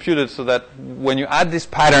specifically computed so that when you add this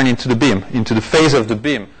pattern into the beam, into the phase of the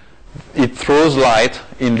beam, it throws light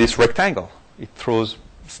in this rectangle. It throws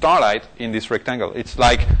starlight in this rectangle. It's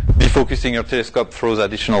like defocusing your telescope throws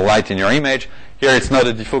additional light in your image. Here it's not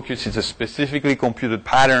a defocus, it's a specifically computed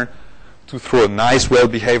pattern to throw a nice,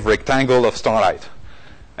 well-behaved rectangle of starlight.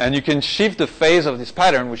 And you can shift the phase of this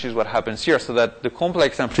pattern, which is what happens here, so that the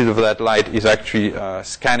complex amplitude of that light is actually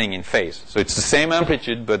scanning in phase. So it's the same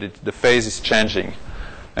amplitude, but the phase is changing.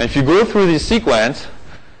 And if you go through this sequence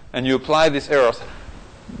and you apply these errors,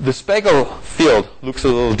 the speckle field looks a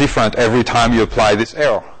little different every time you apply this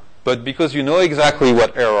error. But because you know exactly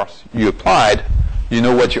what errors you applied, you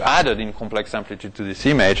know what you added in complex amplitude to this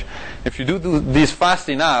image. If you do this fast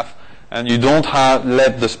enough, and you don't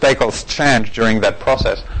let the speckles change during that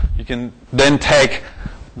process, you can then take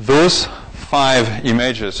those 5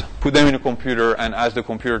 images, put them in a computer, and ask the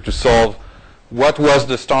computer to solve what was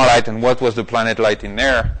the starlight and what was the planet light in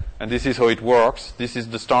there. And this is how it works. This is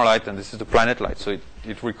the starlight, and this is the planet light. So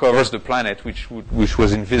it recovers the planet, which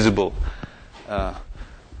was invisible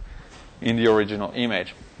in the original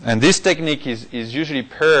image. And this technique is usually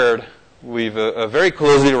paired with a very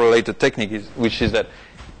closely related technique, which is that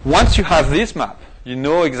once you have this map, you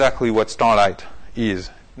know exactly what starlight is,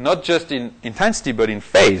 not just in intensity, but in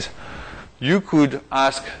phase. You could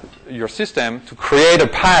ask your system to create a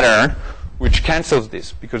pattern which cancels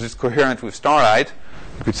this, because it's coherent with starlight.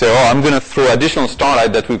 You could say, oh, I'm going to throw additional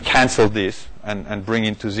starlight that will cancel this and bring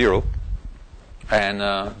it to 0. And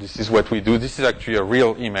this is what we do. This is actually a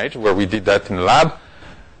real image where we did that in the lab.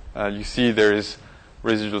 You see there is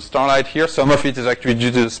residual starlight here. Some of it is actually due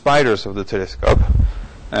to the spiders of the telescope.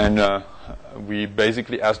 And we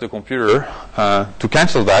basically ask the computer to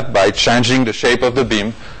cancel that by changing the shape of the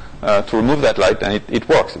beam to remove that light, and it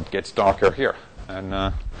works. It gets darker here.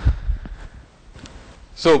 And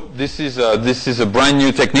so this is a brand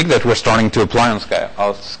new technique that we're starting to apply on Sky.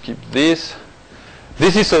 I'll skip this.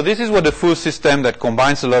 This is what the full system that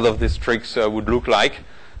combines a lot of these tricks would look like.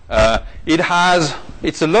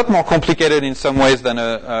 It's a lot more complicated in some ways than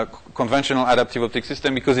a conventional adaptive optic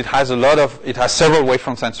system because it has several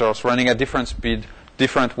wavefront sensors running at different speed,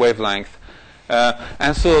 different wavelength.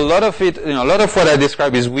 And so a lot of what I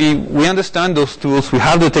describe is we understand those tools, we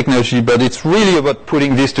have the technology, but it's really about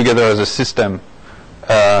putting this together as a system.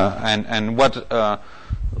 And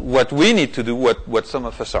what we need to do, what some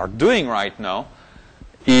of us are doing right now,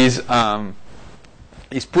 is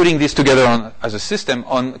putting this together as a system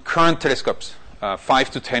on current telescopes,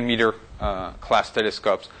 5 to 10 meter class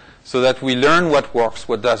telescopes, so that we learn what works,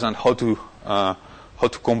 what doesn't, how to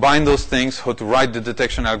combine those things, how to write the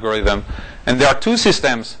detection algorithm. And there are 2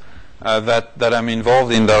 systems that I'm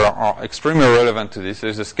involved in that are extremely relevant to this.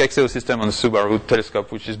 There's a Skexeo system on the Subaru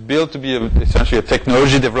telescope, which is built to be essentially a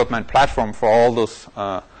technology development platform for all those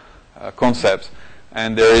concepts.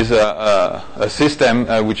 And there is a system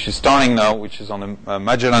which is starting now, which is on the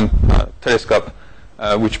Magellan telescope,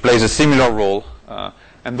 which plays a similar role.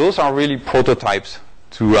 And those are really prototypes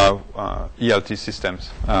to ELT systems.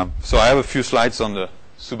 So I have a few slides on the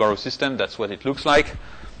Subaru system. That's what it looks like.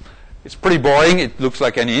 It's pretty boring. It looks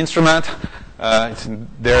like any instrument.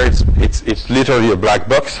 It's literally a black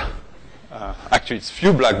box. Actually, it's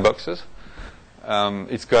few black boxes.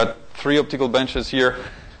 It's got 3 optical benches here.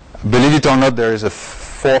 Believe it or not, there is a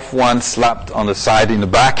 4th one slapped on the side in the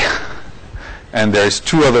back, and there's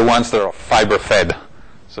 2 other ones that are fiber fed.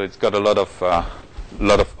 So it's got a lot of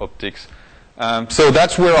optics. So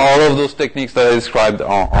that's where all of those techniques that I described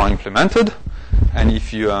are implemented. And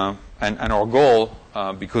if you and our goal,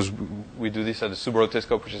 because we do this at the Subaru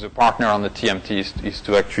telescope, which is a partner on the TMT, is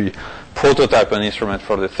to actually prototype an instrument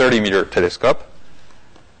for the 30-meter telescope.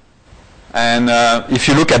 And if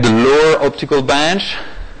you look at the lower optical bench,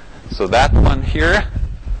 so that one here,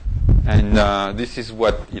 and this is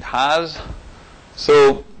what it has.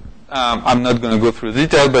 So I'm not going to go through the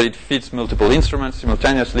detail, but it fits multiple instruments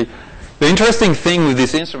simultaneously. The interesting thing with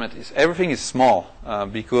this instrument is everything is small,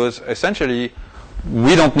 because essentially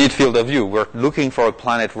we don't need field of view. We're looking for a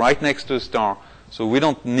planet right next to a star, so we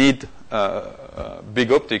don't need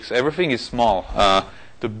big optics. Everything is small.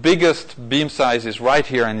 The biggest beam size is right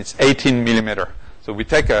here, and it's 18 millimeter. So we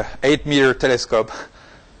take a 8-meter telescope,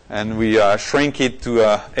 and we shrink it to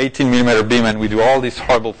a 18 millimeter beam, and we do all these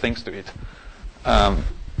horrible things to it. I'm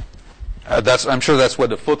sure that's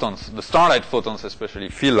what the photons, the starlight photons especially,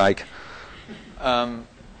 feel like.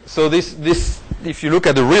 So this, if you look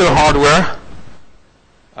at the real hardware,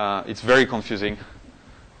 it's very confusing.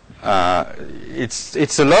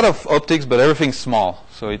 It's a lot of optics, but everything's small.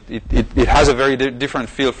 So it has a very different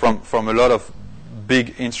feel from a lot of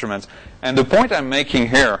big instruments. And the point I'm making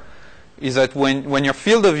here is that when your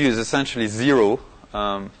field of view is essentially 0,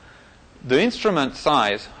 the instrument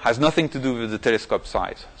size has nothing to do with the telescope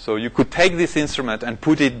size. So you could take this instrument and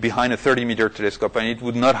put it behind a 30-meter telescope, and it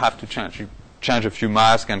would not have to change. You change a few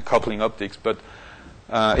masks and coupling optics, but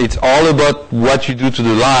it's all about what you do to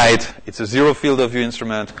the light. It's a 0 field of view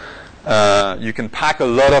instrument. You can pack a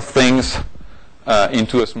lot of things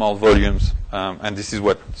into a small volumes, and this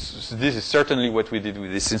is certainly what we did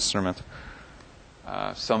with this instrument.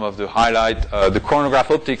 Some of the highlight, the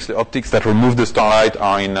chronograph optics, the optics that remove the starlight,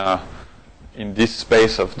 are in this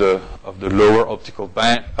space of the lower optical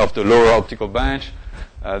bench.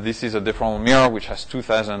 This is a deformable mirror which has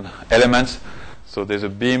 2,000 elements. So there's a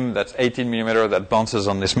beam that's 18 millimeter that bounces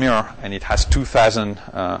on this mirror, and it has 2,000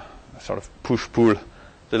 sort of push-pull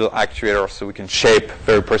little actuators, so we can shape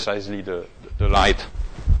very precisely the light.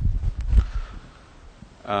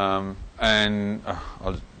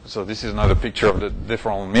 So this is another picture of the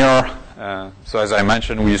deformable mirror. So as I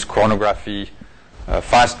mentioned, we use chronography,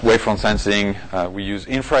 fast wavefront sensing. We use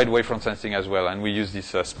infrared wavefront sensing as well, and we use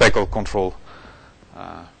this speckle control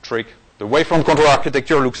trick. The wavefront control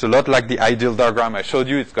architecture looks a lot like the ideal diagram I showed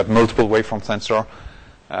you. It's got multiple wavefront sensors,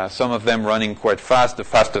 some of them running quite fast. The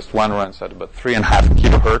fastest one runs at about 3.5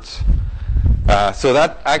 kilohertz. So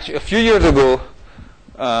that actually, a few years ago,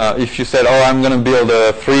 if you said, oh, I'm going to build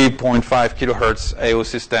a 3.5 kilohertz AO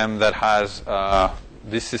system that has,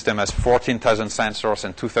 this system has 14,000 sensors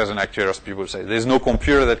and 2,000 actuators, people say, there's no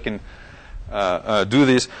computer that can do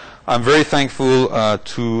this. I'm very thankful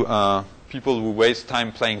to people who waste time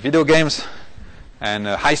playing video games and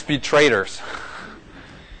high-speed traders,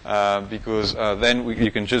 because then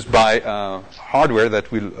you can just buy hardware that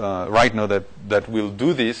will, right now, that will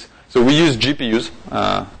do this. So we use GPUs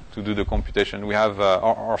to do the computation. We have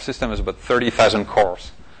our system is about 30,000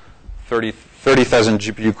 cores, 30,000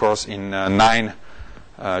 GPU cores in 9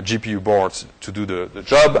 GPU boards to do the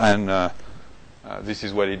job, and this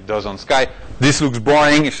is what it does on sky. This looks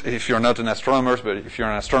boring if you're not an astronomer, but if you're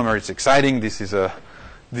an astronomer, it's exciting. This is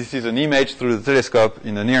an image through the telescope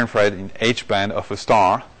in the near infrared in H band of a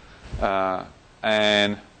star,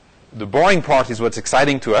 and the boring part is what's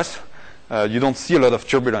exciting to us. You don't see a lot of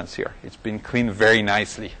turbulence here. It's been cleaned very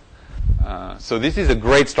nicely. So this is a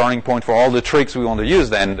great starting point for all the tricks we want to use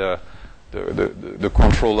then, the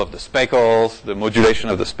control of the speckles, the modulation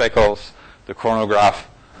of the speckles, the chronograph.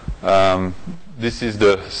 This is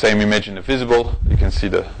the same image in the visible. You can see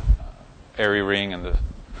the airy ring and the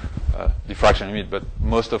diffraction limit, but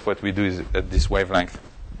most of what we do is at this wavelength.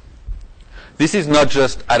 This is not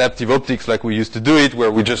just adaptive optics like we used to do it,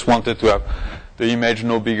 where we just wanted to have the image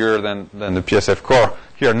no bigger than the PSF core.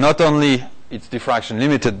 Here, not only it's diffraction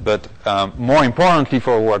limited, but more importantly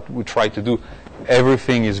for what we try to do,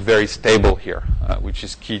 everything is very stable here, which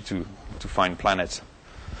is key to find planets.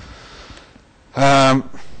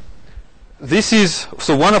 This is,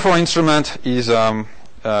 so one of our instruments is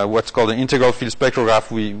what's called an integral field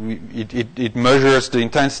spectrograph. It measures the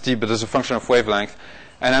intensity, but as a function of wavelength.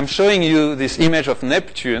 And I'm showing you this image of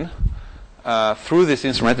Neptune through this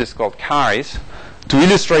instrument. It's called CARIS, to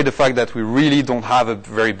illustrate the fact that we really don't have a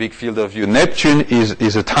very big field of view. Neptune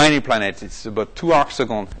is a tiny planet. It's about 2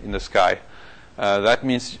 arcseconds in the sky. That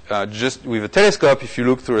means just with a telescope, if you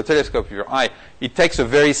look through a telescope with your eye, it takes a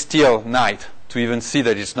very still night to even see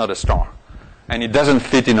that it's not a star. And it doesn't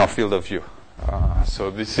fit in our field of view.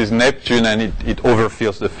 So this is Neptune, and it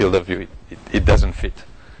overfills the field of view. It doesn't fit.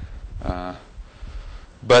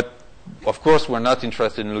 But, of course, we're not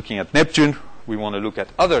interested in looking at Neptune. We want to look at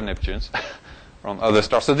other Neptunes from other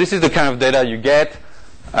stars. So this is the kind of data you get.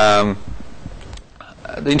 The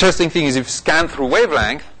interesting thing is if you scan through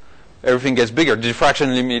wavelength, everything gets bigger. The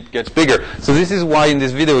diffraction limit gets bigger. So this is why in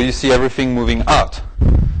this video you see everything moving out.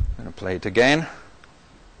 I'm going to play it again.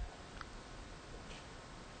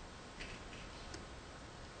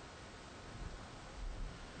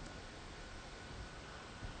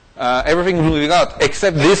 Everything is moving out,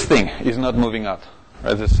 except this thing is not moving out.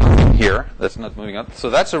 Right? There's something here that's not moving out. So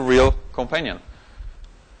that's a real companion.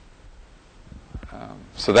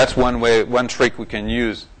 So that's one trick we can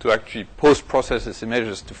use to actually post-process these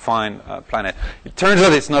images to find a planet. It turns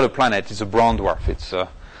out it's not a planet; it's a brown dwarf.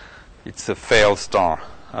 It's a failed star,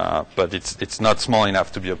 but it's not small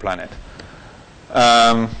enough to be a planet.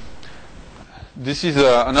 This is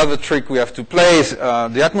another trick we have to play.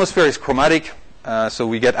 The atmosphere is chromatic. So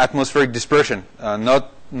we get atmospheric dispersion.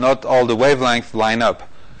 Not all the wavelengths line up.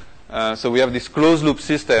 So we have this closed loop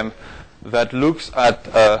system that looks at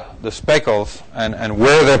the speckles and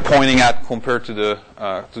where they're pointing at compared to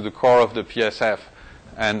the core of the PSF.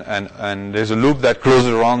 And there's a loop that closes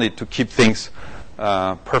around it to keep things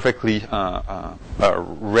perfectly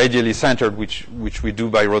radially centered, which we do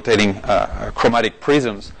by rotating chromatic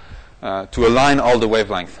prisms to align all the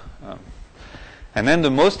wavelengths. And then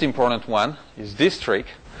the most important one is this trick.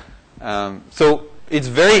 So it's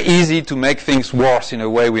very easy to make things worse in a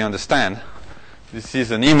way we understand. This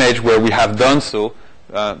is an image where we have done so.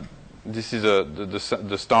 This is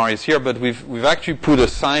the star is here, but we've actually put a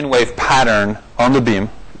sine wave pattern on the beam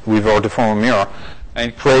with our deformable mirror,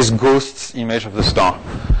 and it creates ghosts image of the star.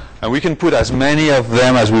 And we can put as many of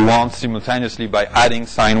them as we want simultaneously by adding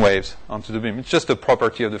sine waves onto the beam. It's just a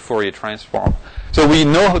property of the Fourier transform. So we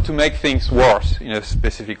know how to make things worse in a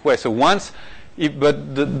specific way. So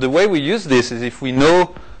but the way we use this is if we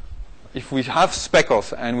have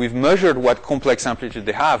speckles and we've measured what complex amplitude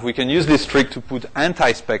they have, we can use this trick to put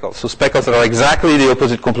anti-speckles. So speckles that are exactly the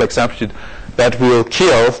opposite complex amplitude that will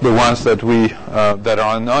kill the ones that that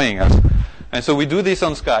are annoying us. And so we do this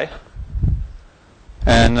on sky.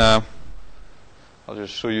 And I'll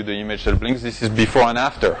just show you the image that blinks. This is before and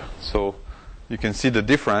after. So you can see the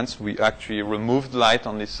difference. We actually removed light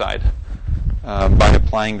on this side by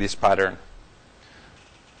applying this pattern.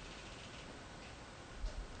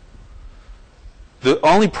 The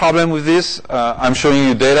only problem with this, I'm showing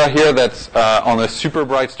you data here that's on a super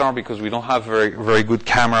bright star because we don't have very good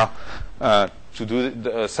camera to do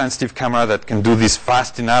a sensitive camera that can do this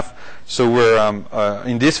fast enough. So we're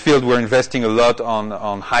in this field we're investing a lot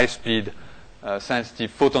on high-speed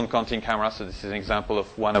sensitive photon counting camera. So this is an example of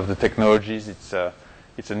one of the technologies. It's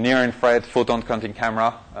a near-infrared photon counting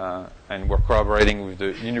camera, and we're collaborating with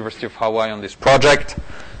the University of Hawaii on this project.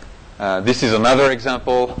 This is another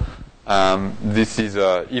example. This is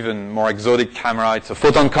an even more exotic camera. It's a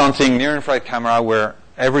photon counting near-infrared camera where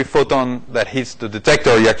every photon that hits the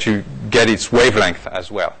detector, you actually get its wavelength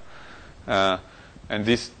as well. And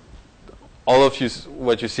this, all of you,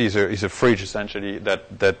 what you see is a fridge essentially.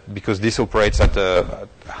 That because this operates at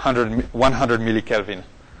 100 millikelvin.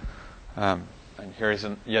 And here is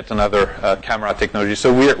yet another camera technology.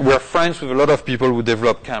 So we're friends with a lot of people who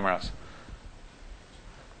develop cameras.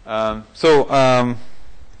 Actually,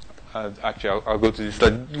 I'll go to this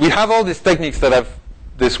slide. We have all these techniques that I've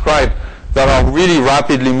described that are really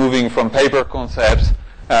rapidly moving from paper concepts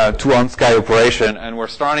to on-sky operation, and we're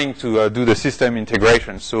starting to do the system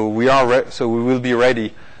integration. So we will be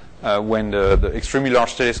ready when the extremely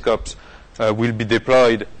large telescopes will be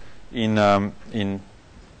deployed in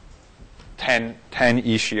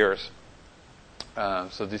 10-ish years.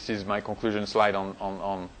 So this is my conclusion slide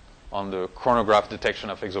on the chronograph detection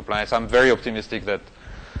of exoplanets. I'm very optimistic that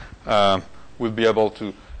we'll be able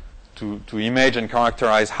to to image and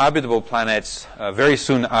characterize habitable planets very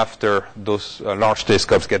soon after those large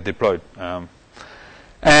telescopes get deployed.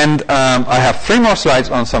 And I have 3 more slides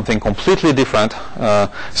on something completely different.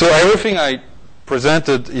 So everything I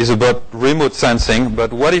presented is about remote sensing,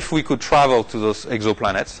 but what if we could travel to those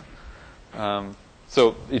exoplanets?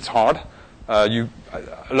 So it's hard. A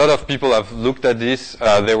lot of people have looked at this.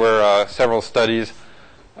 There were several studies,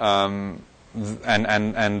 and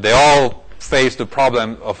they all face the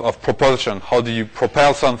problem of propulsion. How do you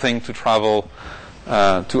propel something to travel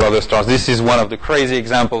to other stars? This is one of the crazy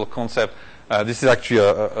example concept. This is actually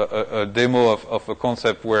a demo of a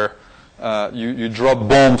concept where you drop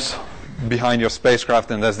bombs behind your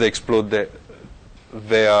spacecraft, and as they explode, they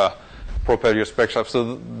propel your spacecraft.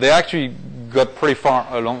 So they actually got pretty far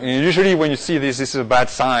along. And usually when you see this is a bad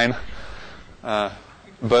sign.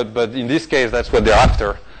 But in this case, that's what they're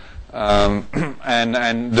after.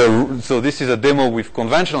 So this is a demo with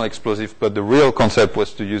conventional explosives, but the real concept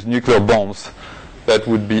was to use nuclear bombs that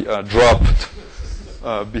would be dropped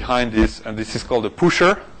behind this. And this is called a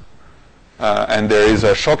pusher. And there is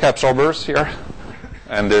shock absorbers here.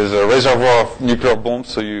 And there's a reservoir of nuclear bombs,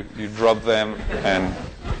 so you drop them, and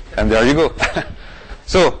there you go.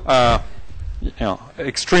 So,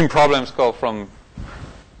 extreme problems call from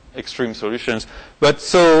extreme solutions. But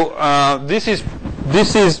so this is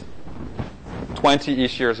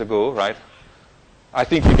 20-ish years ago, right? I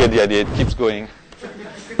think you get the idea. It keeps going.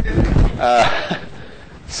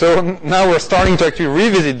 So now we're starting to actually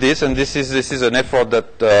revisit this, and this is an effort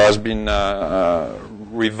that has been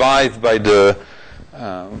revived by the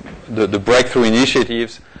breakthrough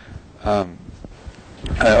initiatives, a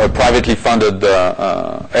privately funded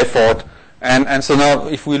effort, and so now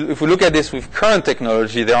if we look at this with current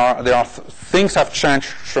technology, things have changed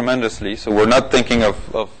tremendously. So we're not thinking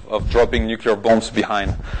of dropping nuclear bombs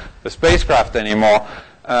behind the spacecraft anymore.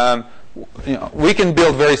 We can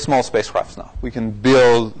build very small spacecrafts now. We can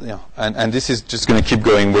build, and this is just going to keep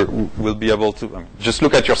going. We'll be able to just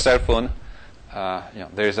look at your cell phone.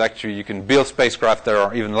 There's actually, you can build spacecraft that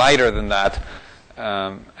are even lighter than that.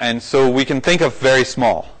 And so we can think of very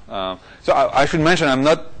small. So I should mention, I'm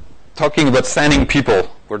not talking about sending people.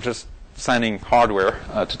 We're just sending hardware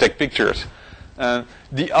to take pictures.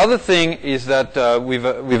 The other thing is that with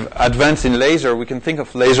advance in laser, we can think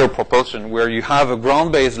of laser propulsion, where you have a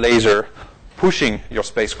ground-based laser pushing your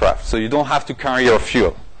spacecraft. So you don't have to carry your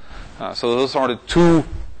fuel. So those are the 2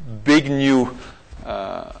 big new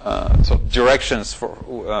directions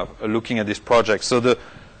for looking at this project. So the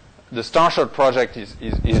Starshot project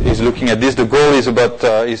is looking at this. The goal is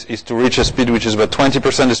is to reach a speed which is about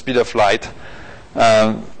 20% the speed of light.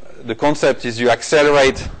 The concept is you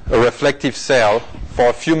accelerate a reflective cell for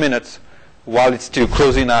a few minutes while it's still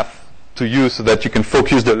close enough to you so that you can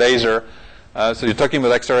focus the laser. So you're talking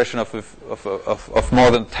about acceleration of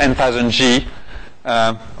more than 10,000 G.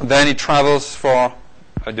 Then it travels for,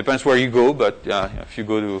 it depends where you go, but if you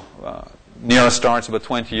go to near a star, it's about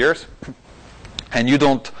 20 years. And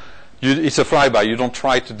it's a flyby. You don't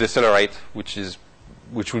try to decelerate, which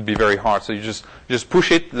would be very hard. So you just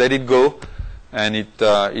push it, let it go, and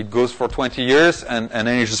it goes for 20 years, and then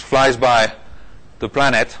it just flies by the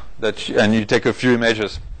planet, and you take a few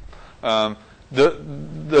images.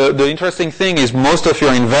 The interesting thing is most of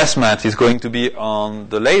your investment is going to be on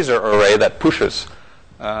the laser array that pushes.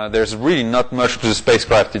 There's really not much to the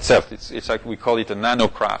spacecraft itself. It's like we call it a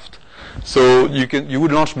nanocraft. So you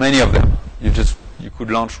would launch many of them. You could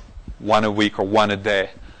launch 1 a week or 1 a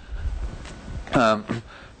day.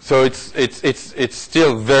 So it's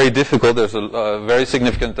still very difficult. There's a very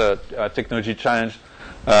significant technology challenge.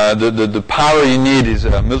 The power you need is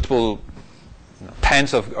multiple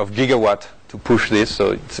tens of gigawatt to push this.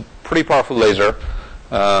 So it's a pretty powerful laser,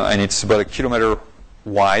 and it's about 1 kilometer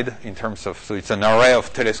wide in terms of. So it's an array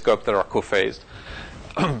of telescopes that are co-phased.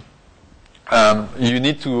 You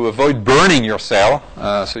need to avoid burning your cell,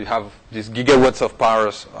 so you have these gigawatts of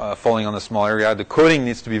powers falling on a small area. The coating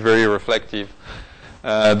needs to be very reflective.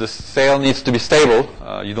 The sail needs to be stable.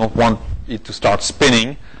 You don't want it to start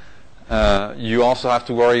spinning. You also have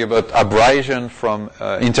to worry about abrasion from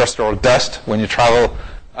interstellar dust. When you travel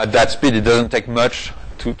at that speed, it doesn't take much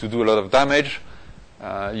to do a lot of damage.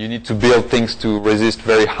 You need to build things to resist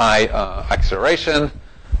very high acceleration,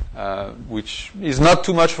 which is not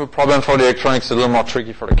too much of a problem for the electronics, a little more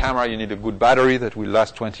tricky for the camera. You need a good battery that will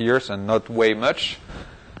last 20 years and not weigh much.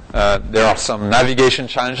 There are some navigation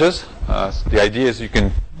challenges. The idea is you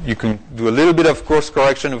can do a little bit of course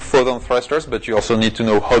correction with photon thrusters, but you also need to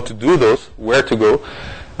know how to do those, where to go.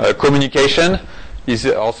 Communication, is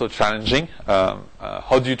also challenging.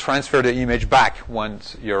 How do you transfer the image back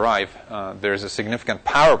once you arrive? There's a significant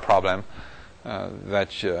power problem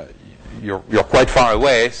that you're quite far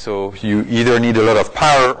away, so you either need a lot of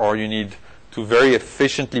power or you need to very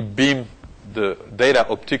efficiently beam the data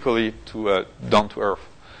optically to down to Earth.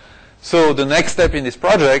 So the next step in this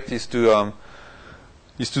project is to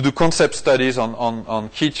do concept studies on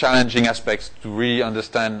key challenging aspects to really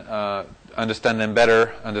understand them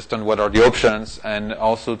better, understand what are the options, and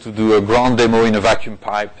also to do a ground demo in a vacuum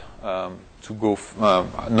pipe to go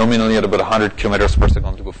nominally at about 100 kilometers per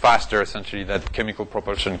second, to go faster, essentially, that chemical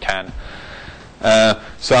propulsion can.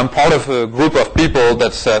 So I'm part of a group of people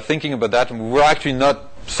that's thinking about that, and we're actually not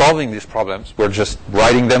solving these problems. We're just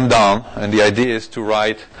writing them down, and the idea is to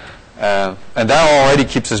write, and that already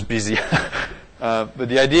keeps us busy. But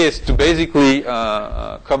the idea is to basically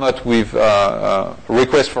come up with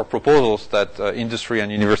requests for proposals that industry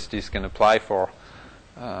and universities can apply for,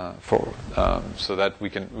 so that we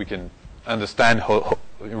can understand how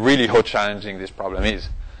challenging this problem is.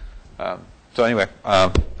 So anyway,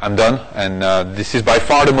 I'm done, and this is by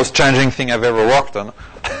far the most challenging thing I've ever worked on.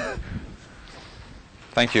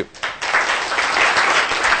 Thank you.